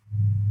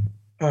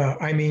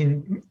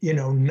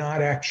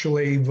 Not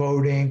actually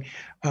voting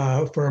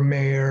for a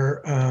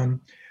mayor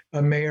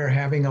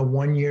having a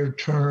 1-year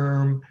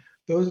term.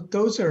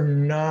 Those are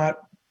not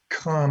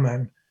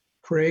common.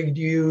 Craig,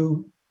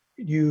 do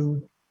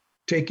you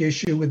take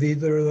issue with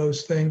either of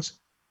those things?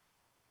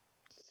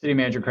 City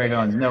Manager Craig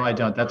Owens, no, I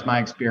don't. That's my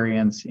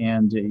experience,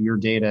 and your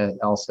data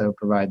also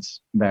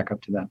provides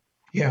backup to that.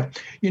 Yeah,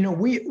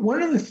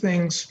 one of the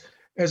things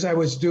as I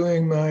was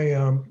doing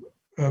my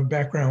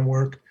background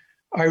work,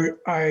 I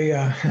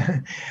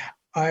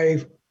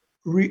try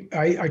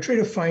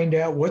to find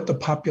out what the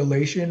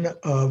population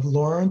of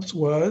Lawrence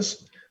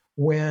was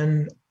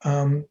when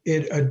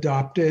it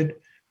adopted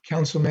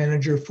council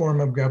manager form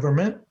of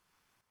government,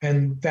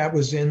 and that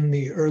was in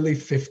the early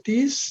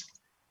 50s,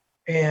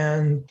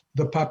 and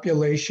the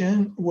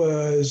population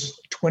was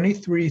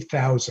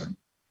 23,000.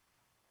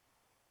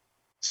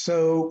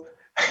 So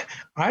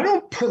I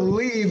don't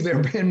believe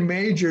there have been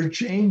major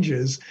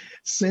changes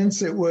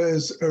since it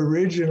was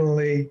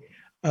originally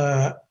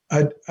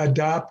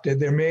adopted.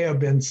 There may have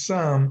been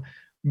some,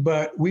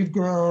 but we've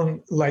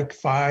grown like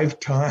 5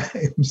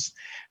 times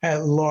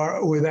at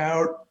large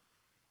without,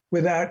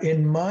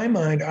 in my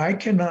mind, I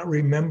cannot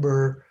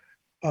remember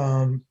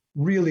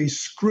really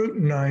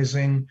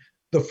scrutinizing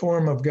the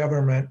form of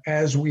government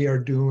as we are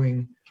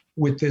doing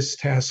with this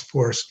task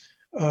force.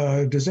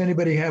 Does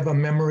anybody have a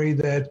memory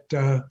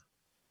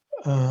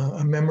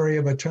a memory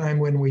of a time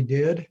when we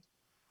did?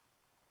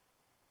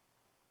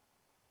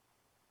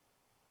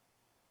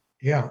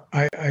 Yeah,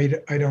 I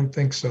don't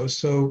think so.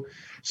 So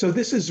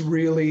this is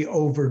really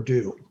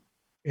overdue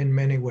in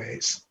many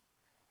ways.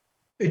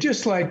 It's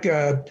just like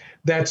that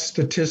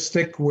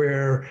statistic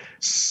where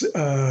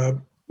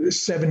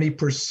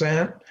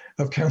 70%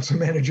 of council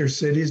manager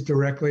cities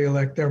directly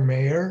elect their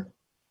mayor,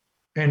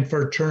 and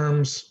for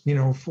terms,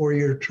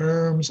 4-year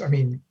terms. I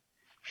mean,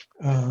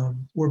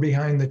 we're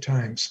behind the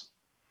times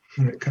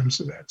when it comes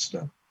to that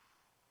stuff.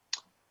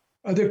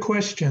 Other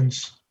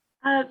questions?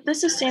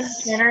 This is Sam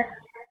Tanner.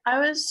 I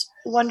was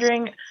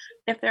wondering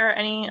if there are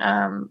any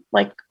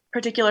like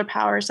particular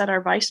powers that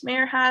our vice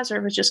mayor has, or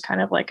if it's just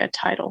kind of like a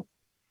title.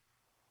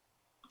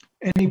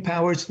 Any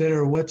powers that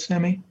are what,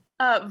 Sammy?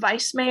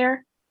 Vice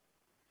mayor.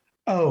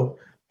 Oh,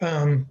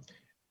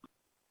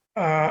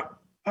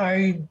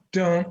 I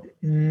don't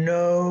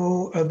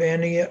know of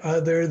any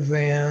other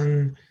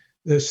than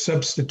the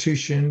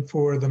substitution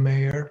for the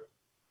mayor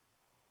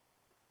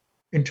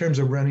in terms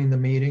of running the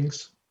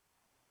meetings.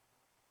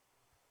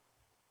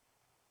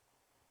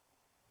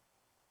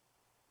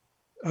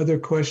 Other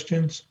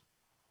questions?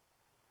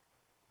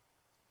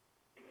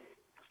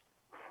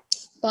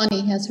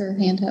 Bonnie has her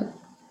hand up.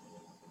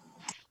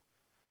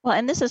 Well,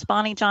 and this is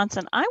Bonnie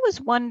Johnson. I was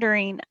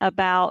wondering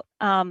about,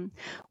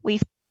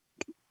 we've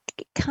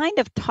kind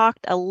of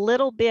talked a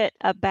little bit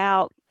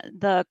about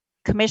the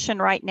commission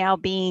right now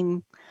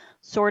being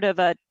sort of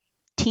a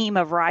team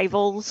of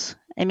rivals.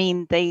 I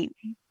mean, they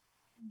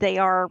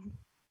are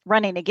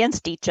running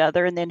against each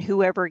other, and then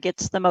whoever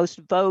gets the most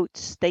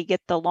votes, they get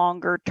the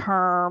longer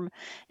term,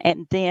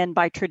 and then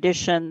by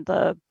tradition,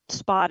 the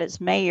spot is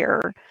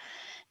mayor.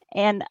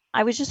 And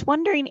I was just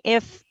wondering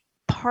if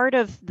part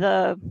of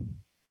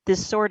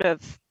this sort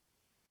of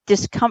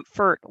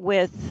discomfort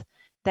with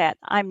that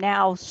I'm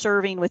now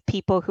serving with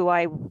people who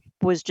I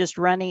was just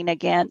running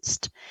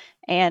against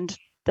and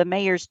the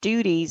mayor's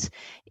duties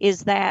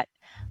is that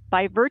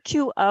by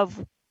virtue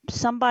of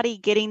somebody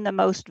getting the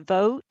most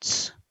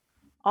votes,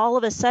 all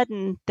of a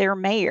sudden they're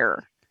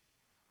mayor,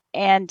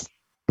 and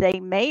they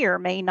may or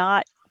may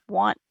not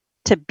want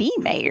to be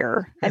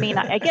mayor. I mean,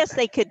 I guess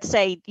they could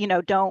say,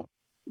 don't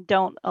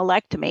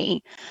elect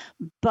me,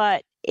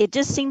 but it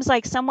just seems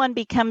like someone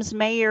becomes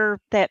mayor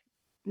that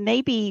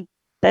maybe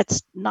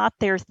that's not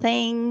their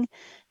thing.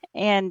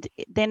 And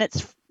then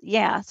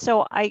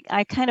so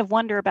I kind of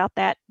wonder about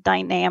that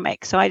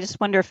dynamic. So I just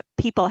wonder if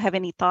people have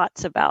any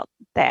thoughts about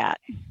that.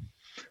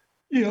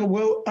 Yeah,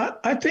 well,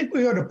 I think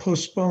we ought to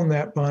postpone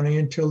that, Bonnie,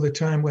 until the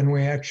time when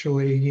we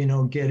actually,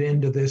 get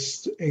into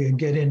this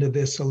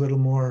a little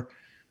more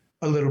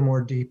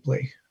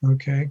deeply.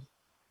 Okay.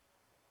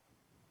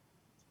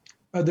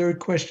 Other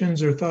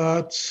questions or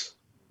thoughts?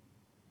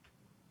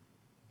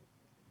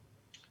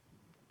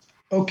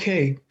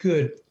 Okay,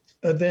 good.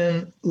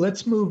 Then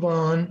let's move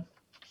on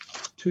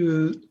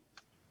to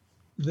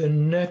the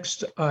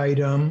next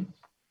item.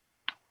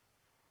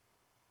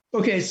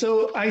 Okay,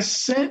 so I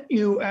sent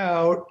you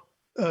out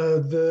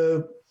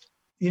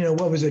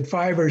what was it,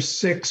 5 or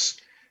 6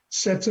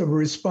 sets of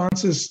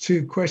responses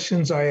to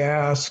questions I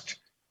asked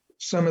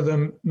some of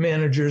the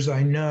managers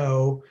I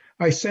know.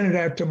 I sent it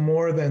out to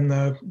more than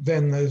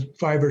the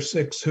 5 or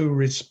 6 who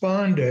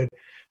responded.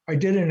 I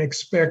didn't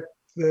expect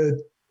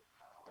the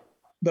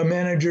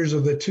managers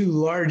of the 2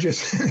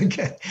 largest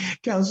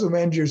council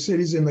manager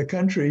cities in the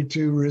country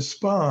to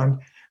respond,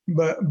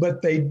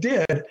 but they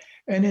did.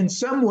 And in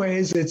some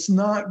ways, it's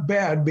not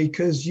bad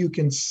because you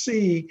can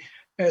see,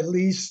 at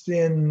least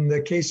in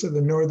the case of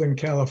the Northern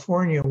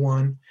California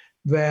one,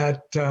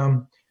 that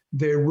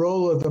the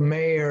role of the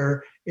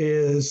mayor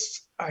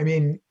is,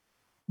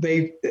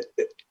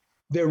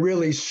 they're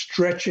really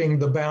stretching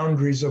the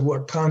boundaries of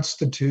what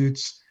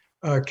constitutes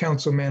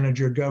council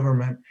manager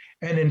government.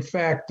 And in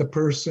fact,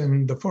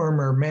 the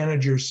former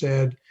manager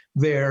said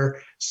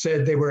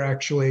they were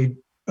actually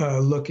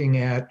looking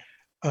at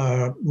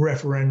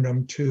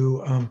referendum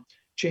to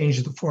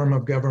change the form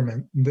of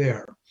government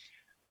there.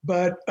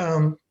 But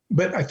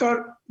I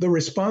thought the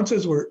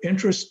responses were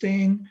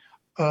interesting.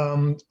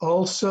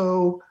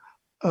 Also,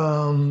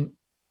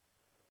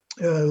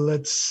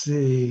 let's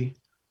see.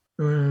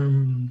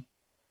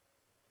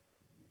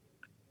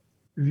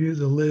 Review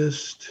the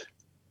list.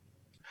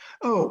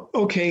 Oh,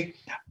 okay.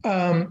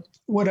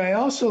 What I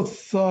also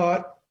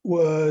thought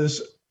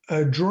was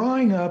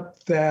drawing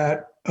up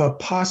that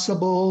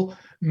possible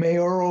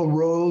mayoral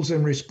roles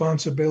and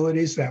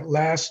responsibilities, that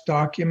last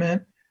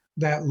document,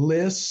 that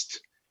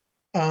list.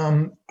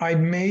 I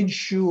made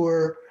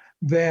sure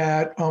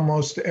that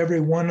almost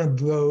every one of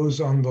those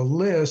on the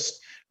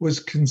list was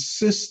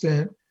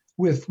consistent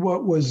with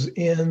what was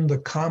in the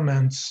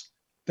comments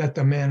that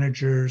the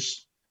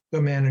managers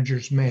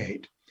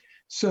made.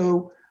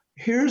 So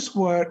here's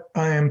what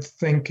I am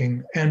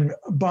thinking, and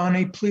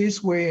Bonnie,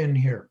 please weigh in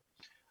here.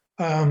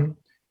 Bonnie,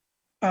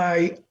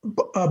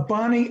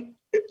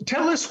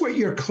 tell us what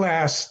your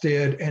class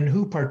did and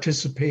who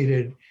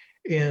participated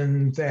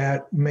in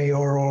that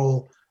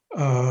mayoral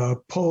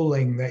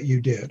polling that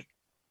you did.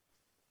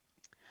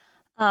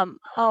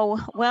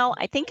 Well,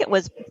 I think it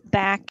was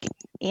back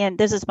in,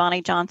 this is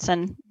Bonnie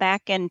Johnson,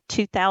 back in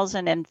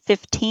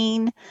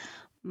 2015,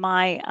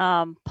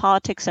 my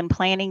politics and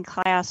planning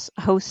class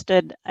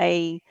hosted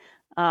a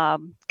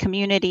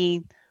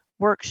community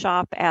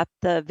workshop at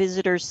the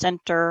visitor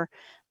center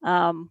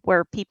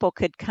where people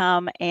could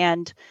come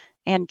and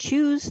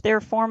choose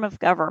their form of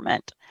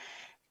government.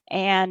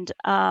 And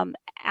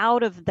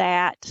out of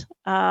that,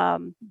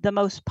 the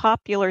most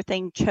popular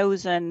thing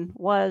chosen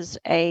was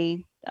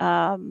a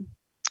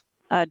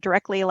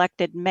directly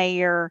elected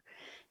mayor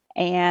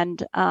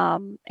and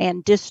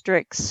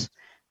districts,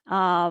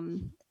 but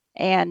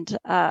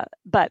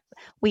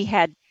we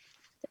had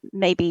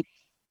maybe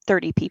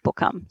 30 people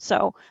come,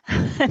 so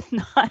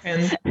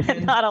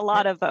not a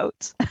lot of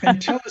votes.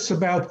 And tell us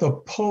about the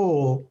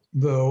poll,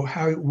 though,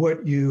 how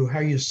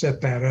you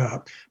set that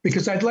up,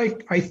 because I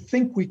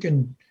think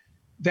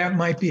that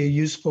might be a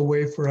useful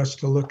way for us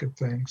to look at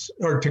things,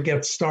 or to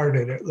get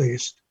started at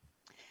least.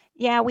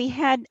 Yeah, we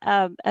had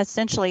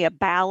essentially a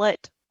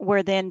ballot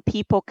where then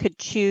people could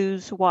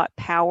choose what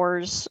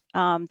powers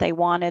they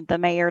wanted the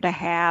mayor to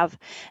have,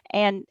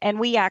 and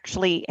we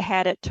actually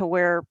had it to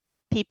where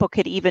people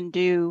could even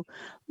do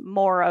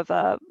more of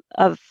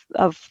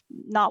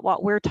not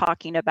what we're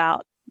talking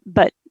about,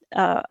 but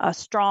a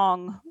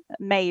strong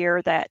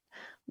mayor that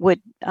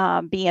would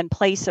be in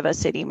place of a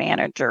city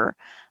manager,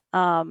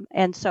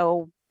 and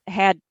so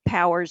had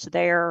powers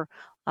there,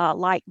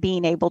 like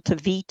being able to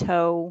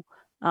veto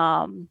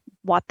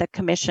what the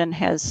commission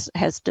has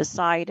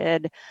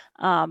decided,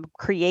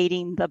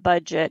 creating the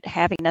budget,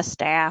 having a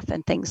staff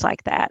and things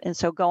like that. And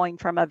so going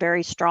from a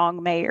very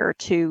strong mayor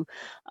to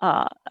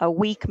a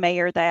weak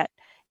mayor that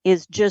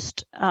is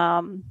just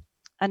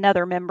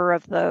another member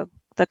of the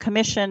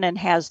commission and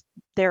has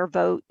their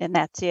vote and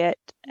that's it,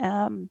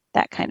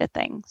 that kind of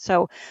thing.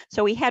 So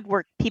we had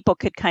where people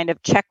could kind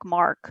of check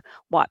mark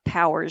what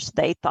powers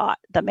they thought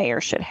the mayor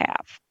should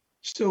have.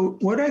 So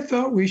what I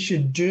thought we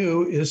should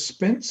do is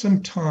spend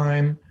some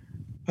time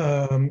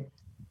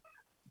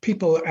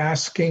people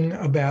asking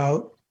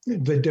about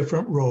the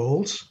different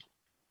roles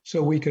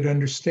so we could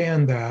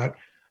understand that,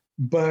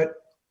 but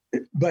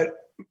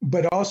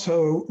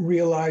also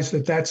realize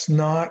that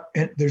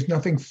there's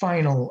nothing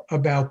final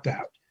about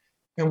that.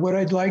 And what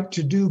I'd like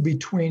to do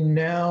between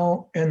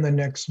now and the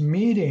next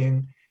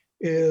meeting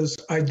is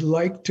I'd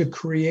like to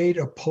create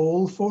a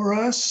poll for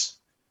us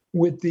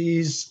with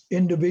these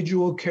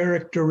individual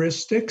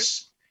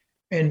characteristics,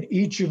 and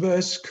each of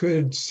us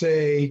could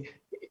say,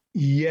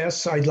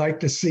 yes, I'd like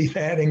to see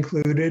that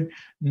included.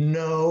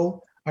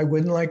 No, I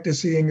wouldn't like to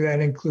see that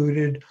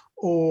included.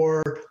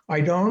 Or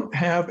I don't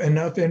have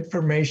enough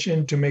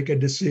information to make a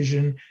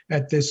decision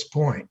at this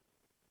point.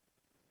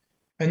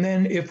 And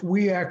then if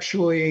we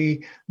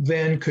actually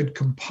then could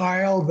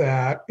compile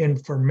that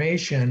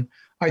information,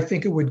 I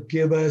think it would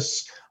give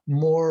us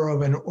more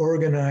of an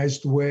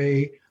organized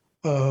way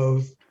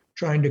of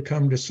trying to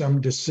come to some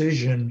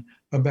decision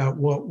about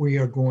what we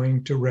are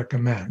going to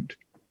recommend.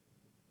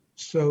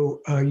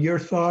 So your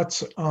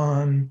thoughts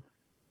on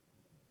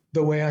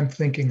the way I'm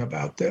thinking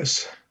about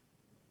this?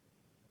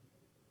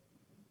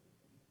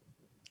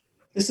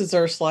 This is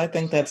Ursula. I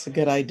think that's a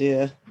good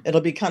idea.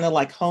 It'll be kind of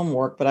like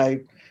homework,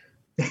 but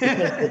because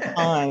of the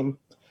time.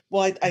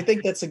 Well, I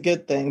think that's a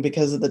good thing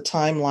because of the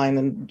timeline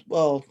and,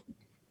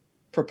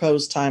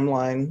 proposed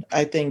timeline.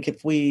 I think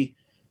if we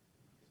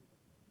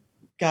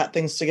got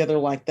things together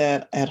like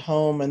that at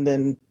home and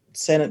then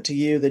sent it to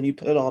you, then you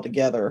put it all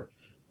together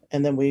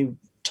and then we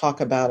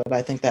talk about it,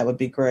 I think that would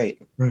be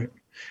great. Right.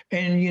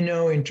 And,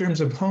 in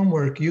terms of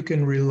homework, you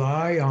can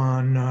rely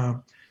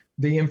on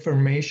the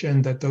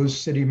information that those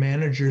city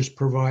managers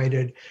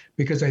provided,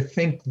 because I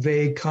think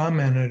they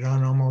commented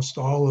on almost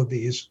all of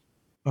these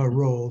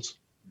roles.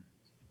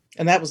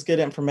 And that was good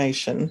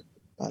information.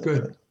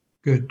 Good.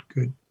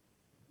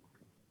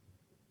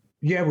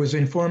 Yeah, it was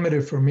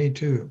informative for me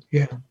too.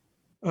 Yeah.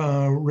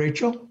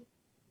 Rachel?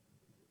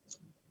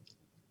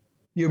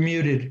 You're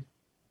muted.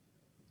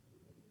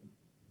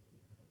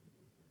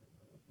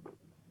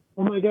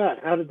 Oh my God,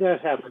 how did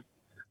that happen?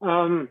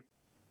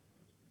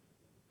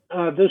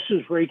 This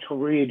is Rachel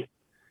Reed.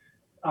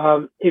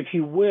 If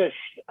you wished,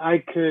 I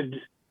could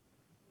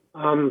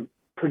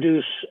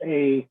produce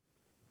a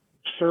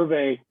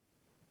survey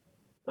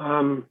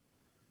on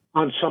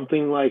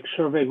something like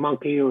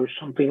SurveyMonkey or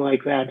something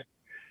like that,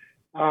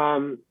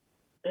 and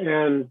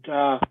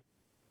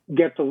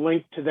get the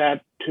link to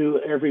that to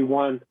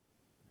everyone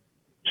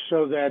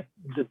so that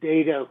the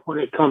data, when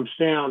it comes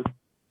down,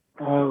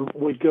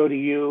 would go to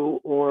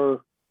you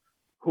or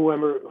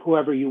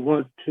whoever you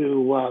want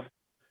to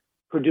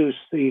produce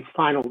the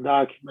final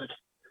document.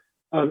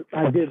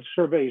 I did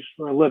surveys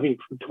for a living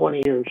for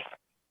 20 years.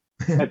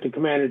 at the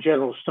Commander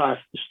General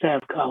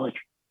Staff College.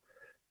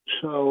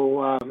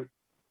 So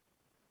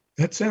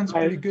that sounds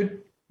pretty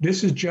good.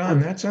 This is John.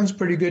 That sounds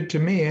pretty good to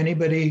me.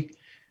 Anybody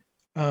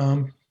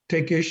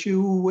take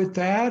issue with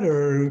that,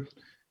 or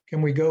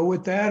can we go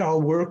with that?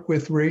 I'll work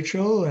with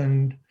Rachel,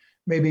 and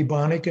maybe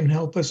Bonnie can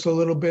help us a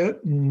little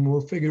bit, and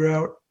we'll figure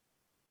out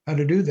how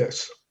to do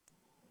this.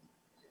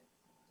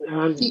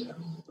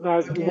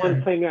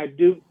 one thing I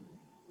do.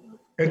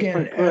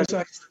 Again,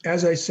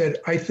 as I said,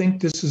 I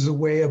think this is a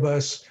way of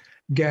us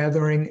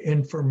gathering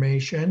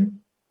information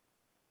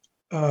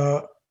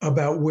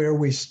about where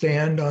we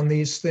stand on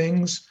these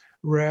things,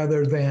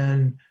 rather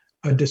than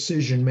a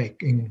decision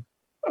making,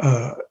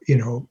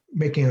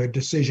 making a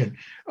decision.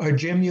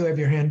 Jim, you have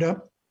your hand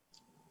up?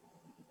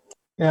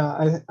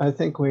 Yeah, I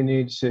think we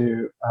need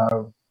to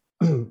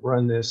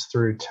run this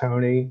through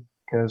Tony,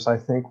 because I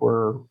think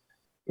we're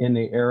in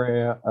the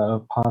area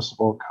of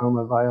possible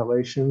COMA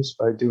violations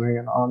by doing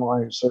an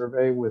online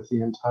survey with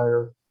the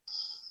entire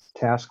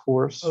task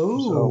force.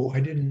 Oh, so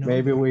I didn't know.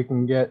 Maybe we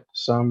can get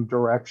some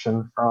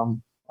direction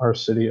from our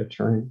city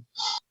attorney.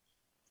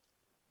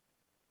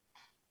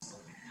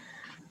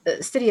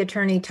 City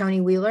Attorney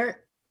Tony Wheeler,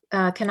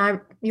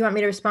 you want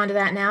me to respond to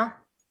that now?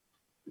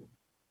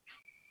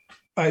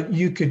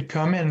 You could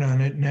comment on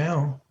it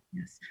now.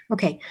 Yes.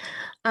 Okay.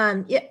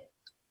 Yeah.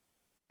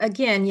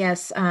 Again,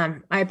 yes,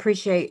 I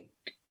appreciate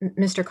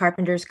Mr.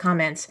 Carpenter's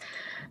comments.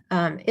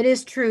 It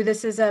is true,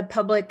 this is a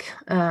public,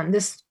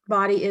 this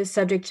body is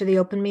subject to the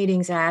Open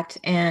Meetings Act,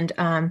 and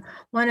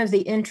one of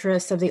the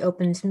interests of the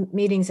Open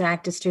Meetings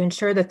Act is to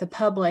ensure that the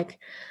public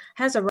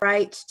has a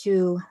right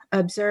to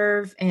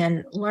observe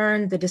and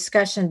learn the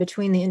discussion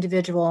between the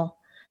individual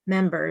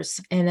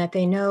members, and that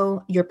they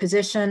know your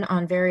position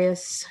on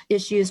various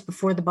issues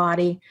before the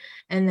body,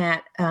 and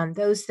that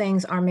those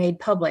things are made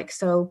public,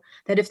 so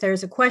that if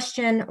there's a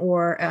question,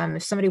 or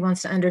if somebody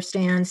wants to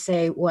understand,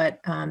 say, what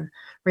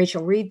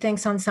Rachel Reed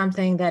thinks on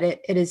something, that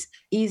it is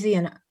easy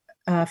and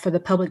for the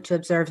public to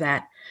observe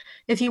that.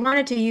 If you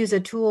wanted to use a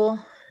tool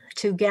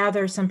to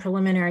gather some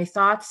preliminary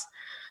thoughts,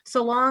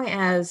 so long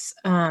as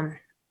if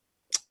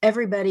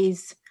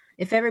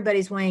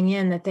everybody's weighing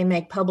in, that they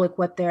make public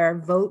what their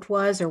vote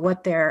was, or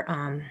what their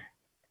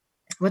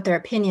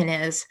opinion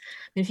is.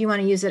 If you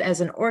want to use it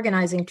as an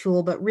organizing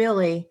tool, but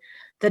really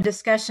the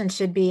discussion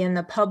should be in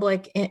the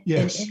public and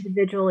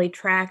individually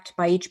tracked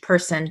by each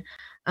person.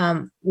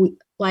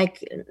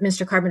 Like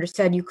Mr. Carpenter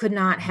said, you could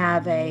not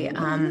have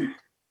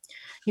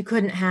you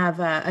couldn't have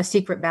a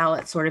secret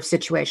ballot sort of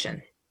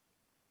situation.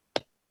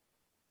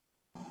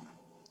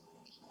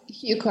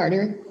 Hugh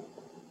Carter.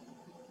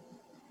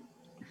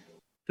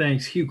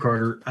 Thanks, Hugh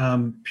Carter.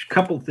 A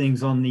couple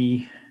things on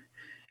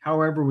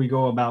however we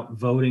go about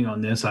voting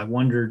on this. I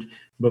wondered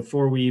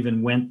before we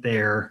even went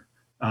there,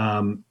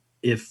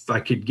 if I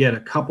could get a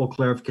couple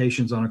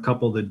clarifications on a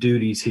couple of the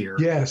duties here.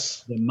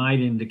 Yes. That might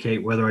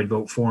indicate whether I'd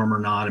vote for them or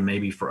not, and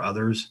maybe for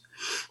others.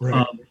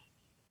 Right.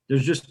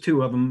 There's just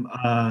two of them.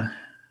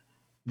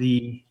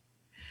 The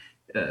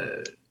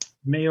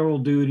mayoral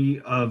duty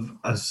of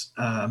us.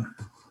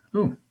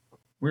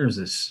 Where is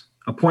this?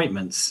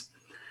 Appointments.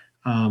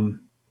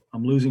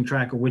 I'm losing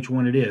track of which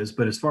one it is,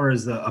 but as far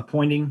as the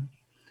appointing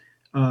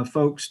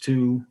folks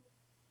to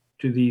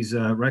these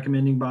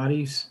recommending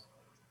bodies,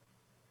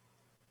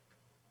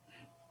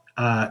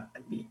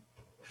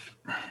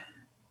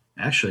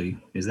 actually,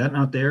 is that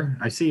not there?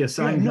 I see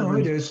assigned. No,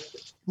 it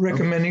is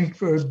recommending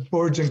for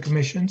boards and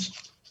commissions.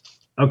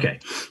 Okay,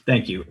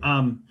 thank you.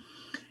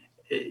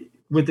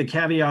 With the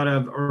caveat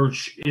of, or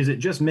is it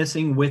just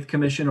missing with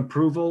commission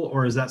approval,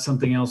 or is that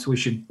something else we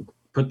should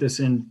put this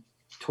in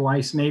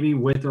twice, maybe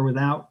with or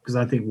without? Because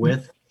I think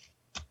with.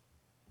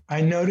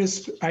 I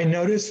noticed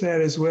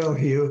that as well,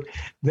 Hugh,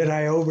 that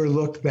I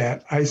overlooked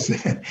that. I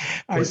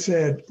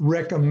said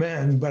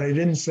recommend, but I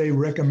didn't say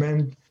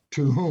recommend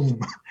to whom.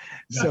 Gotcha.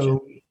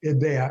 So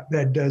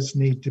that does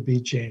need to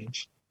be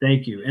changed.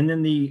 Thank you. And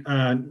then the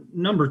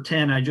number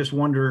 10, I just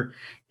wonder,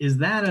 is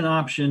that an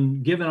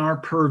option given our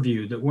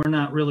purview that we're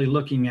not really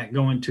looking at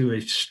going to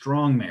a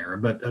strong mayor,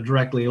 but a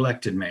directly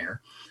elected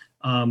mayor?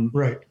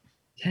 Right.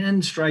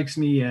 10 strikes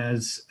me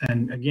as,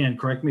 and again,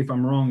 correct me if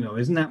I'm wrong though,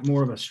 isn't that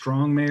more of a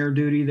strong mayor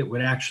duty that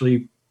would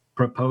actually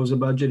propose a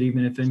budget,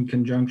 even if in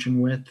conjunction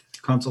with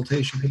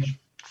consultation?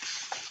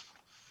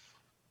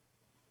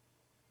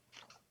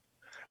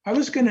 I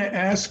was going to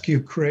ask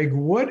you, Craig,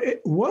 what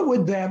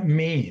would that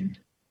mean?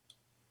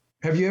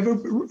 Have you ever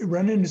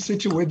run into a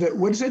situation where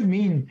what does it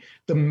mean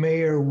the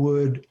mayor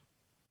would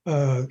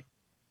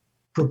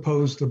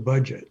propose the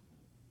budget?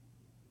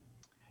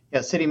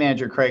 Yeah, City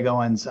Manager Craig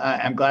Owens,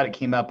 I'm glad it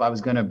came up. I was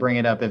going to bring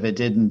it up if it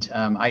didn't.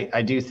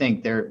 I do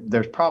think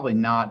there's probably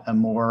not a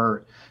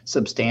more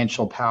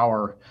substantial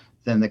power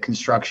than the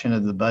construction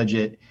of the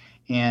budget.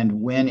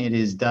 And when it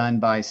is done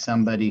by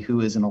somebody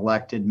who is an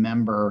elected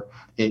member,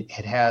 it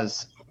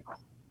has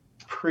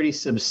pretty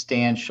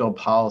substantial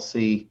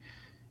policy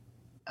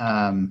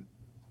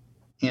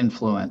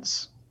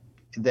influence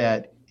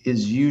that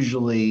is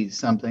usually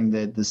something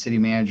that the city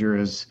manager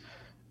is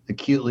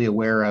acutely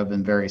aware of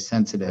and very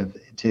sensitive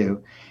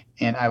to.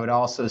 And I would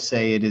also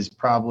say it is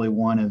probably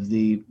one of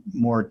the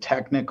more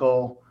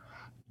technical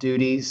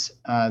duties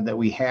that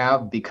we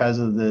have because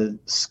of the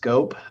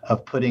scope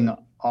of putting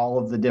all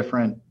of the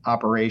different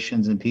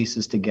operations and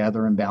pieces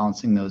together and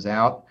balancing those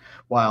out.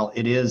 While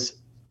it is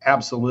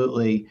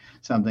absolutely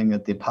something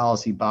that the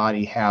policy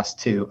body has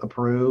to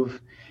approve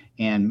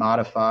and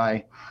modify,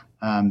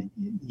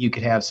 you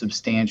could have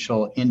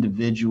substantial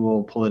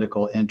individual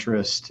political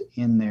interest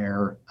in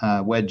there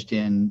wedged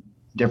in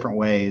different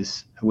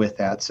ways with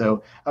that.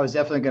 So I was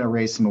definitely going to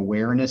raise some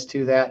awareness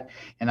to that.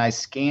 And I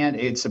scanned,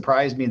 it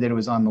surprised me that it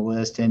was on the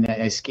list. And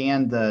I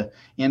scanned the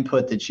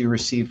input that you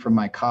received from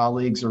my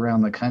colleagues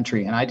around the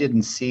country, and I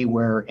didn't see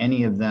where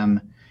any of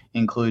them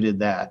included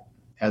that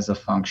as a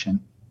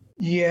function.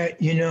 Yeah,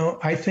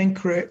 I think,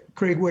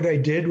 Craig, what I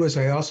did was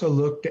I also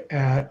looked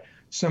at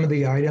some of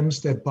the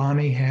items that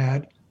Bonnie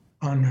had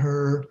on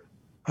her,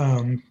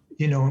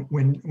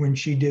 when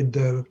she did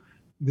the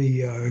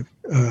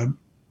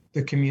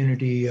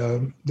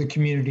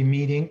community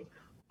meeting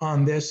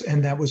on this,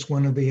 and that was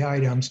one of the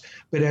items.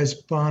 But as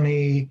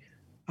Bonnie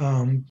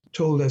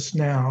told us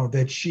now,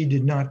 that she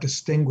did not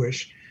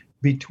distinguish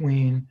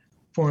between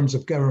forms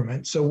of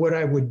government. So what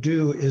I would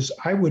do is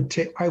I would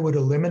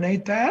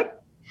eliminate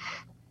that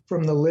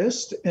from the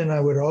list, and I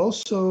would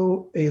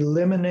also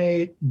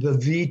eliminate the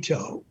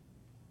veto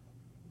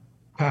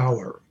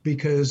power,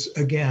 because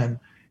again,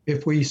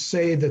 if we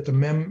say that the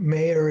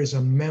mayor is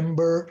a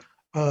member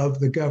of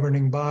the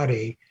governing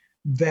body,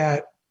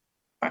 that,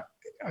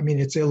 I mean,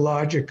 it's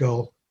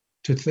illogical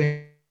to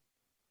think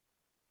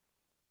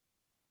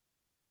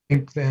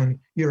then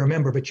you're a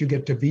member, but you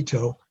get to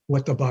veto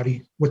what the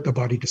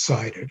body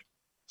decided.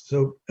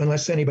 So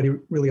unless anybody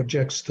really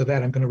objects to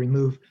that, I'm going to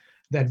remove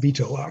that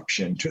veto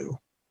option too.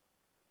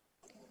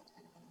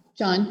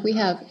 John, we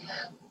have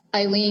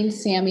Eileen,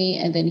 Sammy,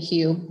 and then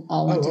Hugh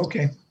all wanted. Oh,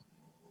 okay.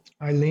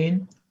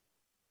 Eileen.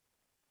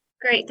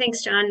 Great,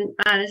 thanks, John.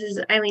 This is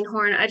Eileen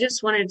Horn. I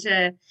just wanted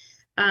to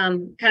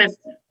kind of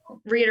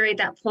reiterate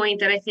that point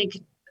that I think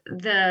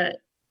the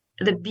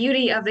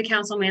beauty of the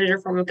council manager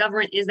form of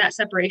government is that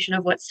separation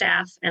of what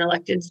staff and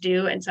electeds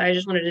do. And so I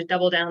just wanted to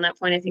double down on that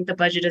point. I think the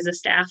budget is a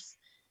staff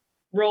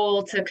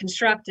role to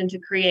construct and to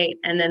create,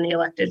 and then the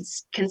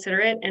electeds consider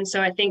it. And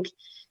so I think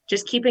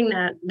just keeping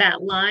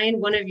that line,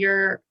 one of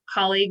your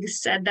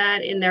colleagues said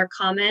that in their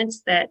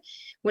comments, that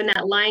when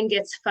that line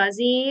gets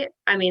fuzzy,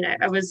 I mean,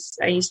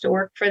 I used to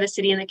work for the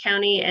city and the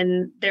county,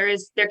 and there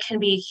can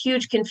be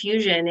huge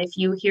confusion if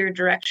you hear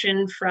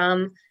direction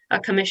from a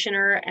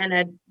commissioner and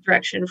a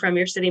direction from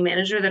your city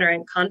manager that are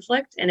in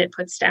conflict, and it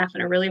puts staff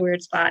in a really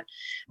weird spot.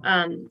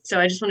 So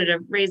I just wanted to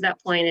raise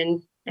that point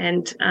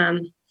and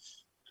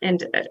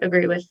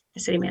agree with the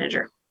city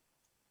manager.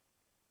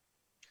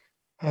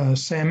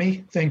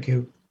 Sammy, thank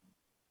you.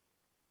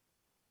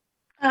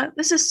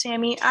 This is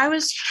Sammy. I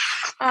was,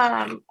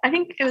 I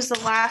think it was the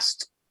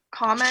last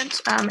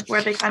comment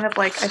where they kind of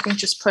I think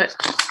just put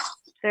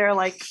their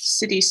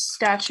city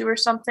statute or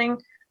something.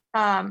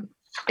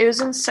 It was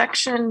in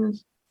section,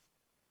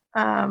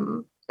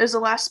 it was the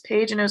last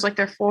page, and it was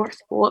their fourth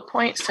bullet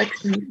point,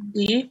 section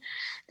D.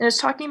 And it's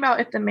talking about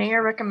if the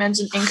mayor recommends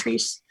an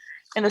increase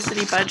in the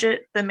city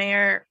budget, the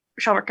mayor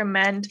shall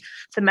recommend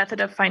the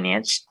method of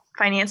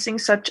financing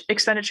such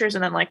expenditures,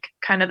 and then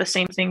kind of the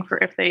same thing for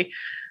if they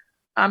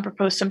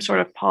propose some sort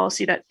of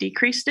policy that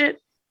decreased it.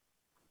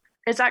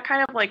 Is that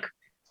kind of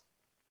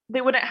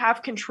they wouldn't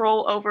have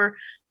control over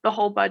the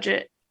whole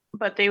budget,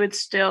 but they would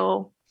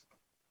still,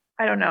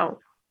 I don't know,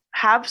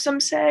 have some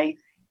say?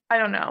 I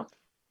don't know.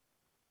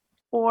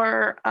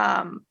 Or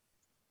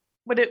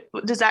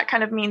does that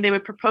kind of mean they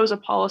would propose a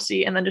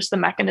policy and then just the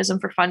mechanism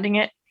for funding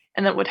it,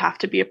 and that would have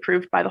to be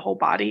approved by the whole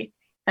body,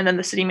 and then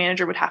the city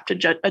manager would have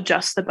to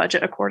adjust the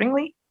budget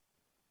accordingly?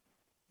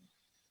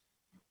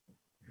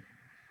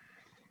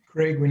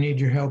 Craig, we need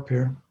your help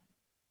here.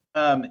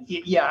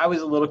 Yeah, I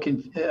was a little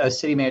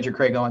City Manager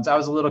Craig Owens. I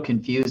was a little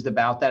confused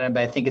about that,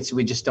 but I think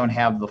we just don't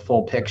have the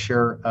full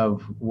picture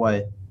of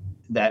what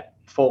that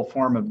full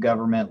form of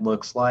government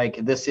looks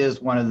like. This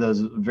is one of those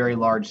very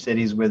large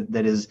cities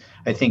that is,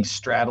 I think,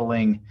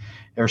 straddling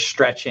or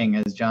stretching,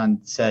 as John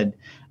said,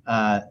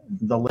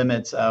 the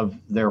limits of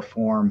their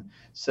form.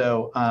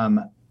 So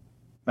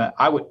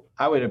I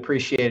would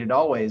appreciate it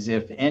always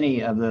if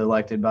any of the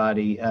elected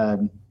body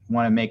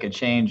want to make a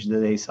change, that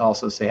they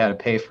also say how to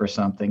pay for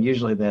something.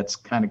 Usually that's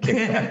kind of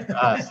kicked back to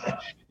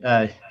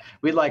us.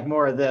 We'd like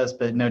more of this,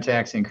 but no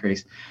tax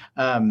increase.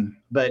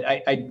 But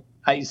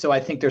so I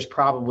think there's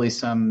probably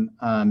some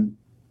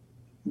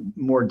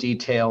more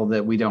detail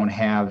that we don't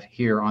have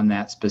here on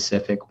that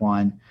specific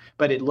one.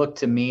 But it looked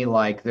to me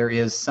like there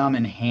is some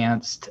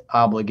enhanced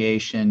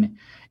obligation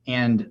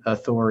and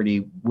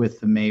authority with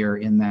the mayor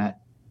in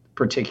that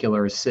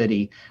particular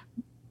city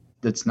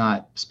that's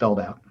not spelled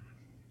out.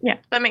 Yeah,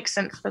 that makes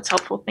sense. That's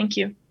helpful. Thank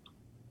you.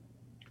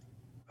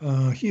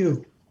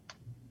 Hugh.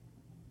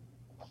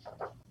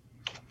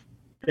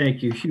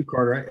 Thank you, Hugh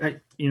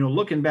Carter.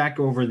 Looking back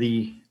over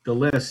the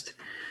list,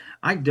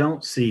 I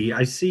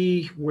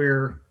see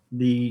where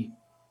the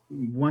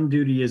one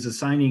duty is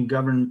assigning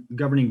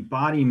governing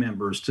body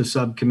members to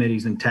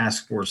subcommittees and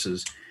task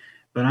forces,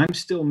 but I'm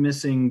still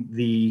missing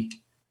the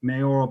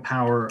mayoral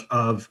power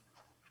of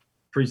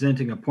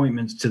presenting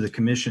appointments to the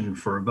commission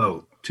for a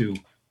vote to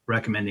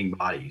recommending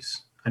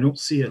bodies. I don't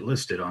see it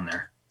listed on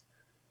there.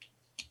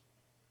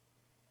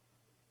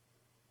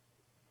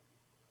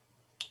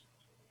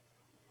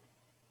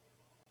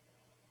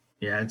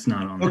 Yeah, it's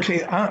not on there.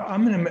 Okay,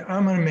 I'm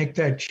gonna make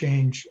that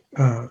change.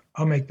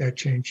 I'll make that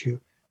change, Hugh.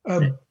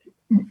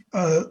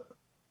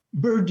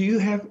 Bird, you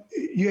had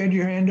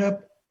your hand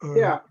up? Or?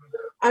 Yeah,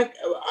 I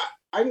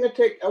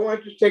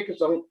want to take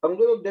us a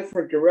little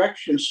different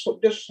direction, so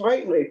just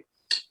slightly,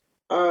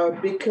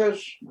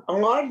 because a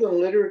lot of the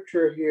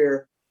literature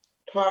here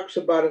talks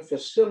about a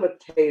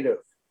facilitative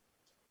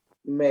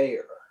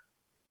mayor,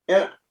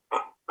 and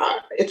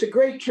it's a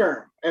great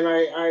term, and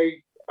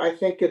I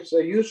think it's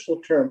a useful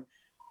term.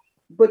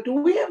 But do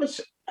we have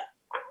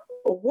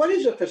what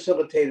is a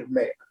facilitative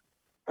mayor?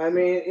 I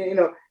mean,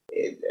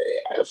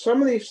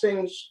 some of these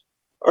things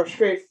are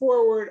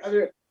straightforward.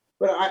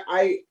 But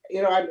I'd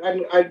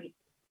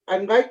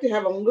like to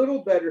have a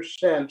little better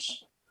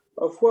sense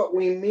of what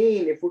we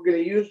mean if we're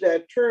going to use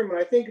that term. And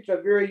I think it's a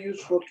very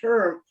useful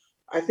term.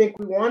 I think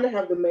we want to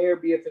have the mayor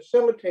be a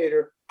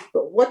facilitator.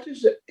 But what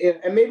does it?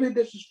 And maybe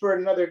this is for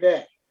another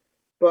day.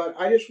 But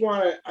I just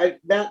want to.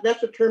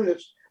 That's a term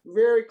that's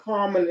very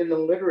common in the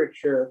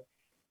literature.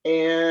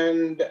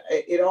 And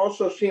it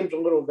also seems a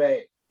little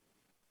vague.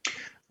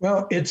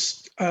 Well,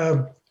 it's.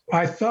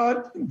 I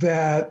thought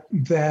that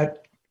the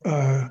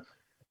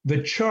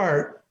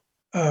chart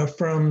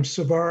from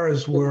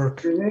Savara's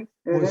work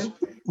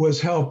was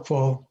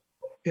helpful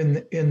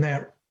in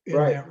that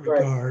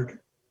regard.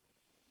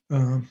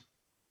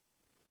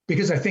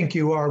 Because I think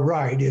you are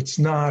right. It's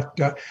not.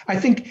 I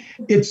think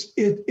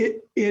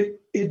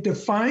it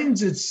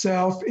defines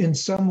itself in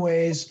some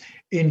ways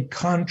in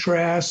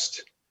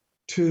contrast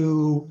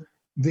to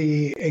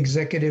the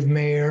executive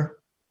mayor.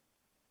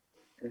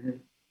 Mm-hmm.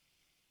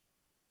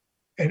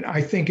 And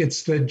I think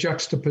it's the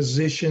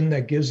juxtaposition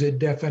that gives it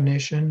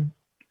definition,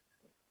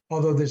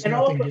 although there's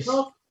nothing.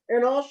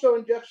 And also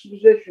in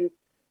juxtaposition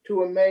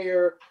to a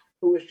mayor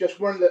who is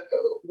just one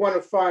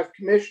of 5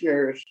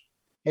 commissioners,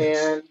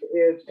 yes, and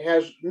it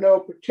has no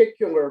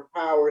particular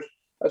powers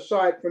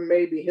aside from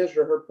maybe his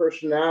or her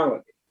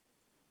personality.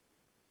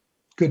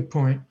 Good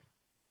point.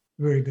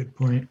 Very good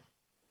point.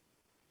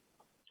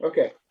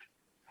 Okay.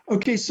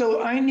 Okay,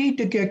 so I need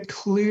to get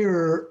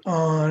clear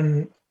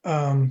on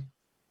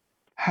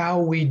how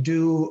we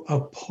do a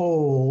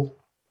poll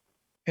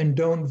and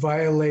don't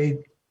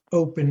violate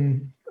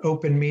open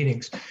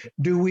meetings.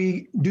 Do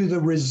the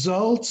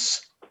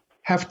results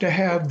have to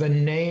have the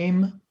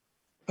name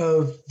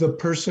of the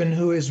person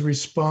who is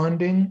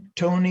responding?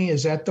 Tony,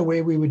 is that the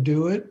way we would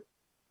do it?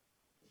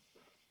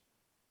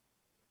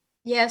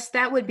 Yes,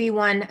 that would be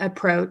one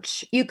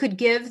approach. You could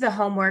give the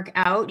homework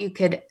out. You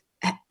could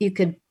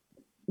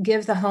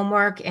give the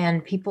homework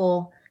and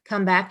people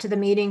come back to the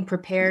meeting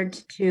prepared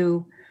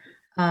to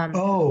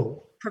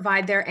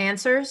provide their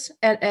answers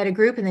at a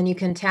group, and then you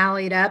can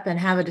tally it up and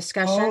have a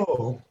discussion.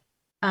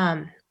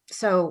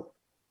 So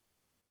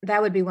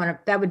that would be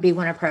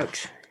one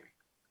approach.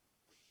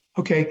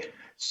 Okay.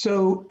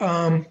 So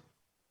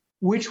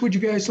which would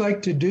you guys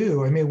like to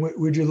do? I mean,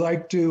 would you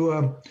like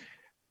to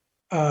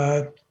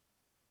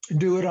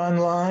do it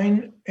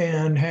online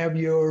and have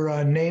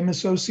your name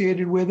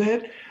associated with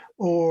it,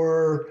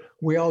 or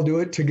we all do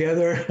it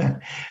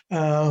together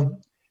at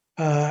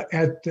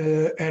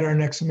our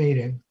next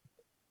meeting?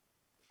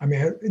 I mean,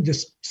 it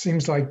just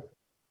seems like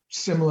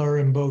similar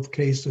in both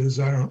cases.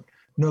 I don't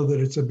know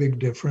that it's a big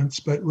difference,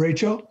 but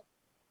Rachel?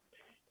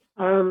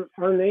 Our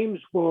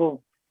names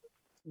will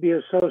be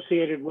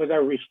associated with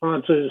our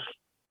responses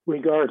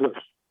regardless.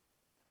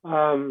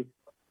 Whether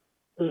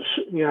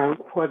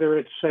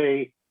it's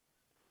a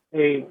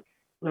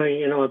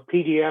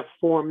PDF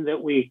form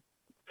that we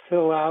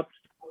fill out,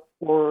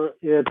 or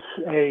it's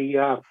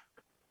an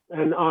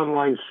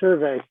online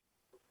survey.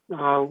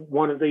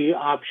 One of the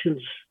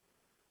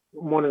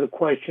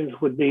questions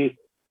would be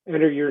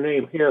enter your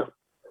name here,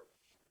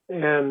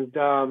 and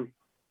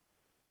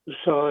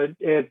so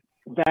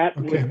that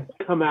would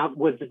come out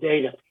with the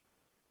data.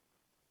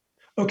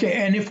 Okay,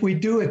 and if we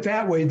do it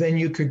that way, then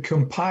you could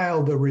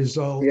compile the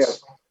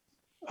results.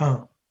 Yeah.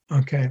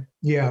 Okay.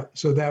 Yeah.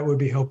 So that would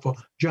be helpful.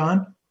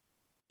 John?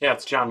 Yeah,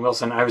 it's John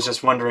Wilson. I was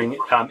just wondering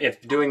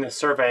if doing the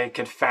survey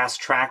could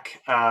fast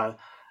track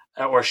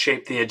or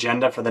shape the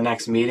agenda for the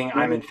next meeting. Mm-hmm.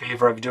 I'm in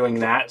favor of doing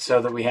that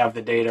so that we have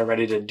the data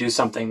ready to do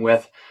something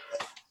with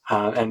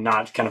and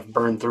not kind of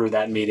burn through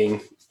that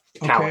meeting.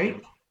 Okay.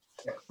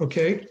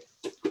 Okay.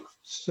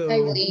 So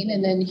Eileen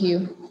and then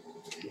Hugh.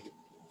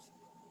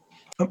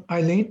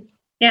 Eileen?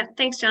 Yeah,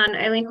 thanks, John.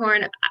 Eileen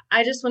Horn.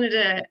 I just wanted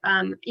to,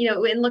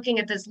 in looking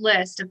at this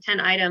list of 10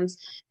 items,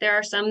 there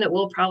are some that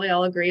we'll probably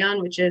all agree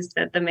on, which is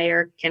that the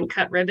mayor can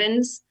cut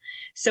ribbons.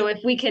 So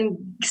if we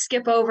can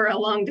skip over a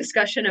long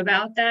discussion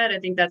about that, I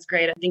think that's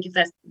great. I think if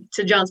that's,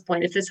 to John's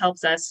point, if this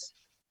helps us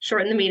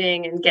shorten the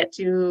meeting and get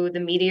to the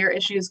meatier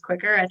issues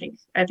quicker, I think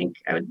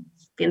I would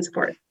be in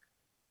support.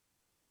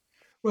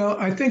 Well,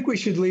 I think we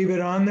should leave it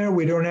on there.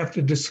 We don't have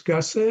to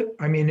discuss it.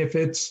 I mean, if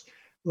it's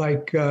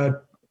like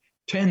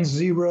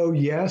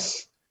 10-0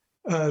 yes,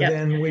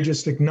 then we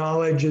just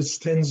acknowledge it's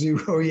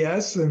 10-0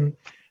 yes and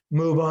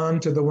move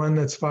on to the one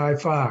that's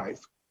 5-5.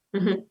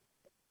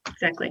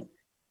 Exactly.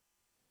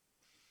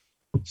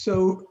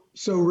 So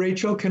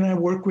Rachel, can I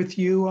work with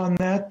you on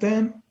that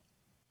then?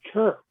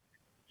 Sure.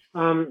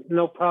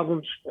 No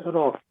problems at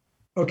all.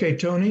 Okay,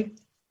 Tony?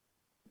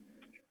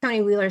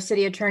 Tony Wheeler,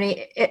 City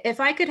Attorney. If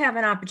I could have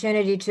an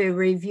opportunity to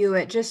review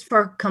it just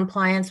for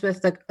compliance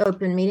with the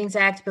Open Meetings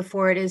Act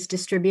before it is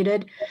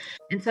distributed,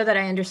 and so that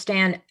I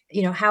understand,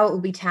 how it will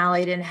be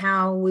tallied and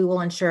how we will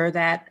ensure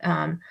that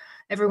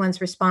everyone's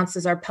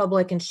responses are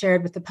public and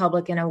shared with the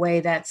public in a way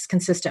that's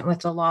consistent with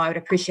the law, I would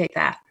appreciate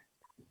that.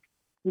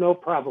 No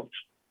problems.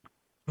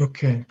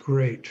 Okay,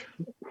 great.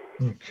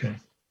 Okay.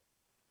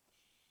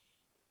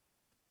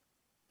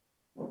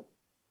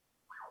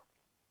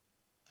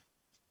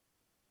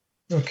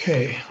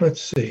 Okay,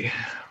 let's see.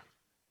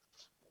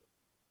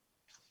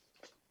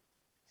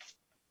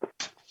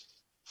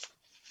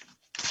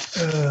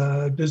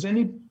 Does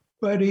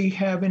anybody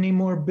have any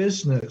more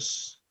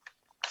business?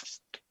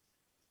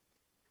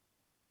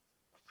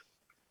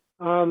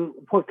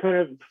 What kind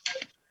of,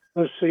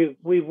 let's see,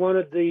 we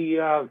wanted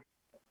the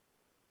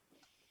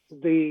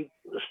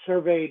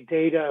survey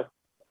data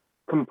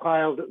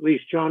compiled, at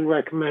least John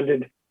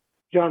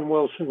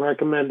Wilson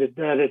recommended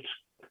that it's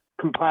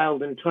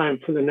compiled in time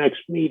for the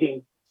next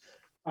meeting.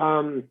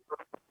 When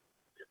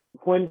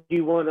do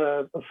you want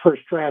a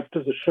first draft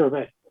of the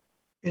survey?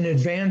 In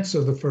advance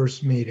of the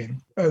first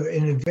meeting,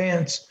 in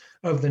advance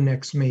of the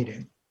next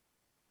meeting.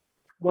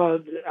 Well,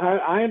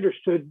 I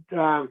understood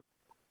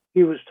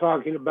he was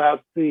talking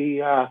about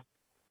the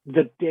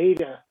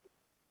data,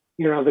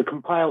 the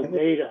compiled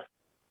data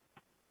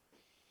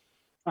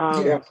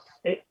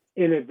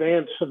in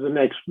advance of the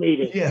next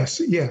meeting.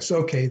 Yes.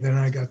 Okay, then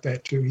I got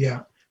that too.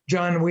 Yeah.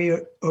 John, are we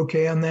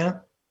okay on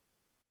that?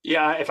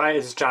 Yeah,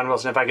 it's John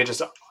Wilson, if I could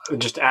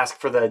just ask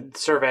for the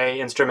survey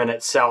instrument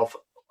itself,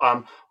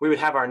 we would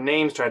have our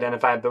names to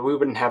identify, but we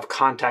wouldn't have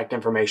contact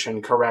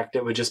information, correct?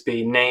 It would just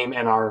be name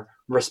and our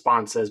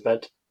responses,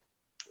 but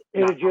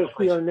it would just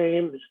be our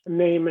name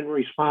and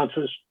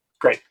responses.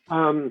 Great.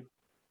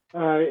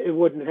 It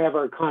wouldn't have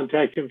our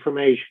contact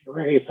information or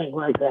anything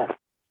like that.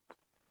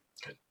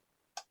 Good.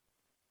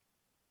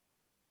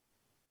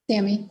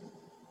 Sammy.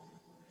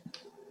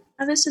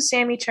 This is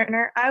Sammy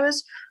Turner. I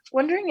was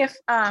wondering if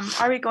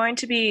are we going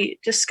to be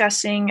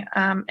discussing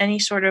any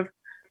sort of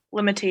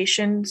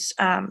limitations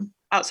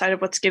outside of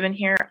what's given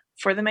here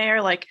for the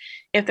mayor? Like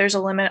if there's a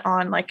limit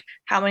on like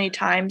how many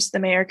times the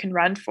mayor can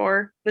run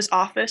for this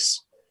office?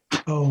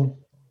 Oh,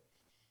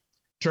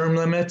 term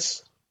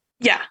limits?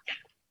 Yeah.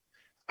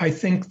 I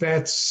think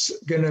that's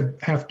going to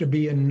have to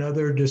be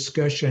another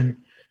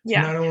discussion,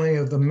 not only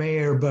of the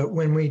mayor, but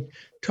when we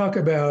talk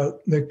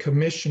about the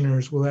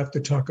commissioners, we'll have to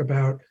talk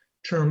about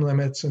term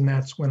limits, and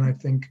that's when I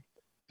think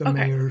the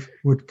mayor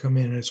would come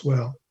in as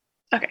well.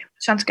 Okay,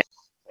 sounds good.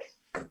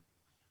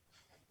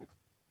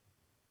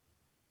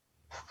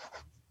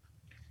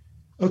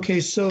 Okay,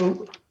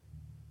 so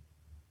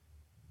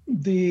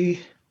the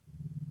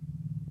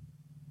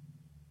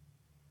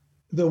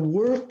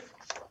work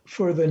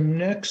for the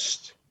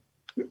next,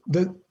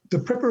 the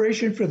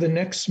preparation for the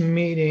next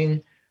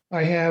meeting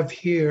I have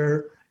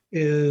here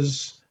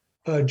is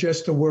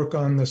just to work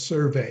on the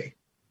survey,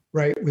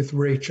 right, with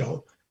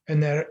Rachel.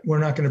 And that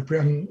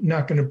I'm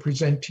not going to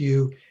present to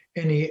you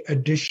any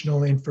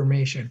additional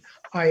information.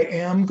 I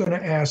am going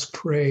to ask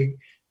Craig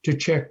to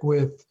check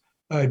with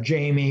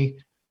Jamie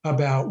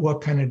about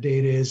what kind of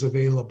data is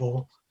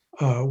available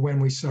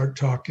when we start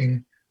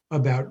talking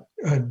about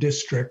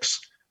districts.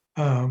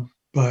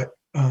 But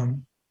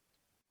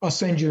I'll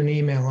send you an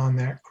email on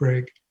that,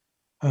 Craig,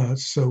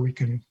 so we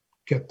can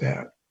get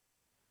that.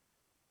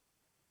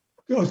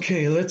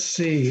 Okay, let's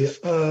see.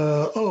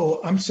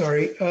 I'm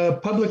sorry.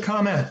 Public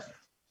comment.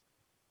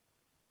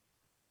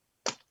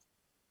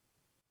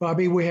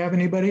 Bobby, we have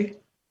anybody?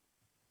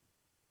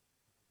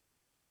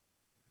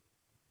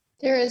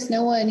 There is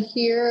no one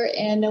here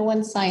and no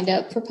one signed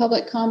up for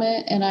public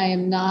comment, and I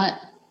am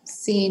not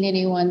seeing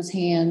anyone's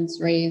hands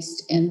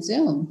raised in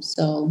Zoom.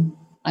 So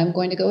I'm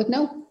going to go with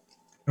no.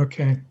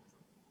 Okay.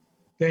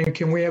 Then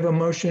can we have a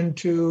motion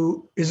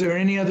to, is there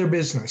any other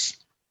business?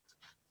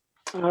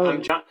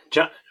 John.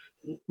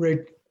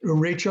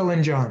 Rachel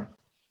and John.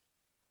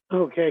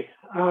 Okay.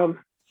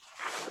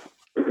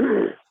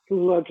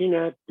 Looking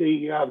at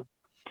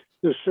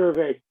the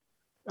survey,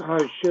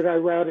 should I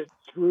route it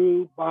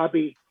through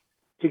Bobby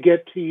to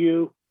get to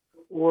you,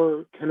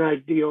 or can I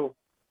deal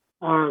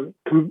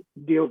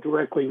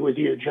directly with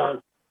you,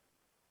 John?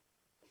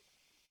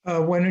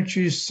 Why don't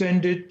you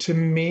send it to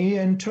me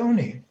and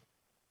Tony?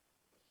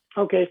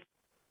 Okay,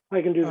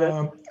 I can do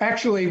that.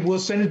 Actually, we'll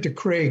send it to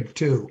Craig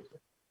too.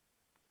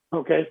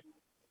 Okay.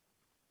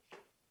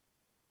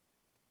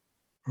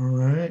 All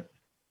right.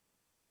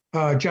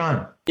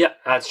 John. Yeah.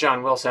 It's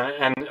John Wilson.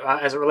 And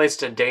as it relates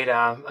to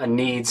data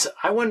needs,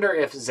 I wonder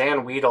if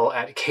Zan Weedle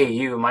at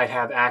KU might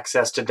have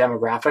access to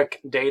demographic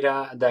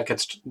data that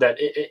could,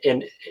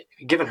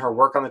 given her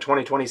work on the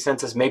 2020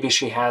 census, maybe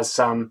she has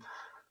some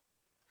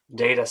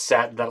data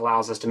set that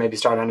allows us to maybe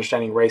start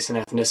understanding race and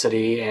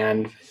ethnicity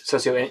and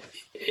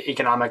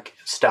socioeconomic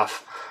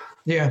stuff.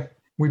 Yeah,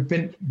 we've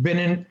been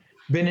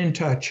in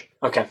touch.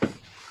 Okay.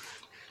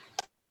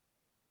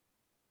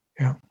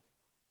 Yeah.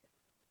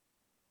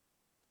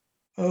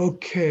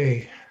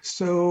 Okay,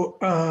 so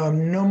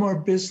no more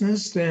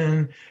business,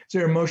 then is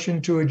there a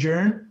motion to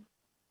adjourn?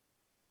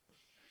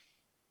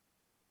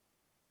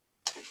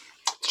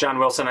 It's John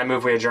Wilson. I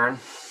move we adjourn.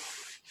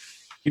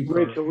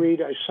 Rachel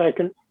Reed, I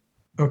second.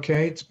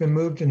 Okay, it's been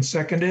moved and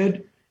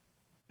seconded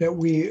that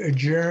we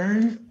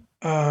adjourn.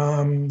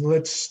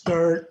 Let's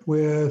start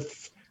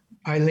with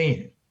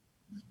Eileen.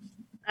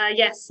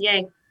 Yes,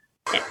 yay.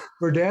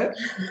 Burdette,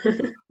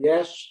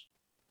 Yes.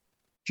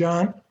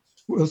 John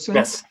Wilson?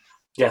 Yes.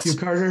 Yes. Hugh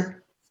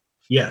Carter,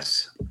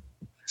 Yes.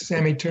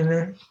 Sammy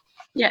Turner,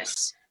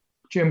 Yes.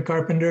 Jim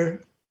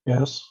Carpenter,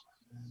 Yes.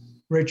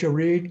 Rachel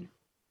Reed,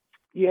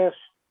 Yes.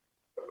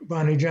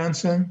 Bonnie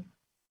Johnson,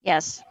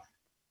 Yes.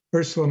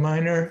 Ursula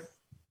Minor,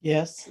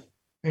 Yes.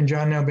 and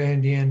John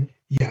Nalbandian,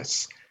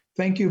 yes.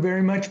 Thank you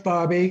very much,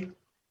 Bobby.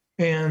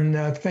 And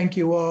thank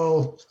you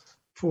all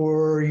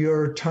for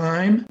your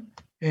time,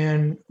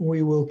 and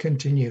we will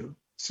continue.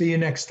 See you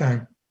next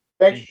time.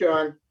 Thanks,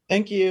 John.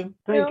 Thank you.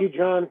 Thank you,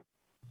 John.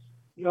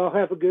 Y'all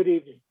have a good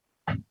evening.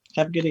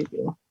 Have a good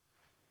evening.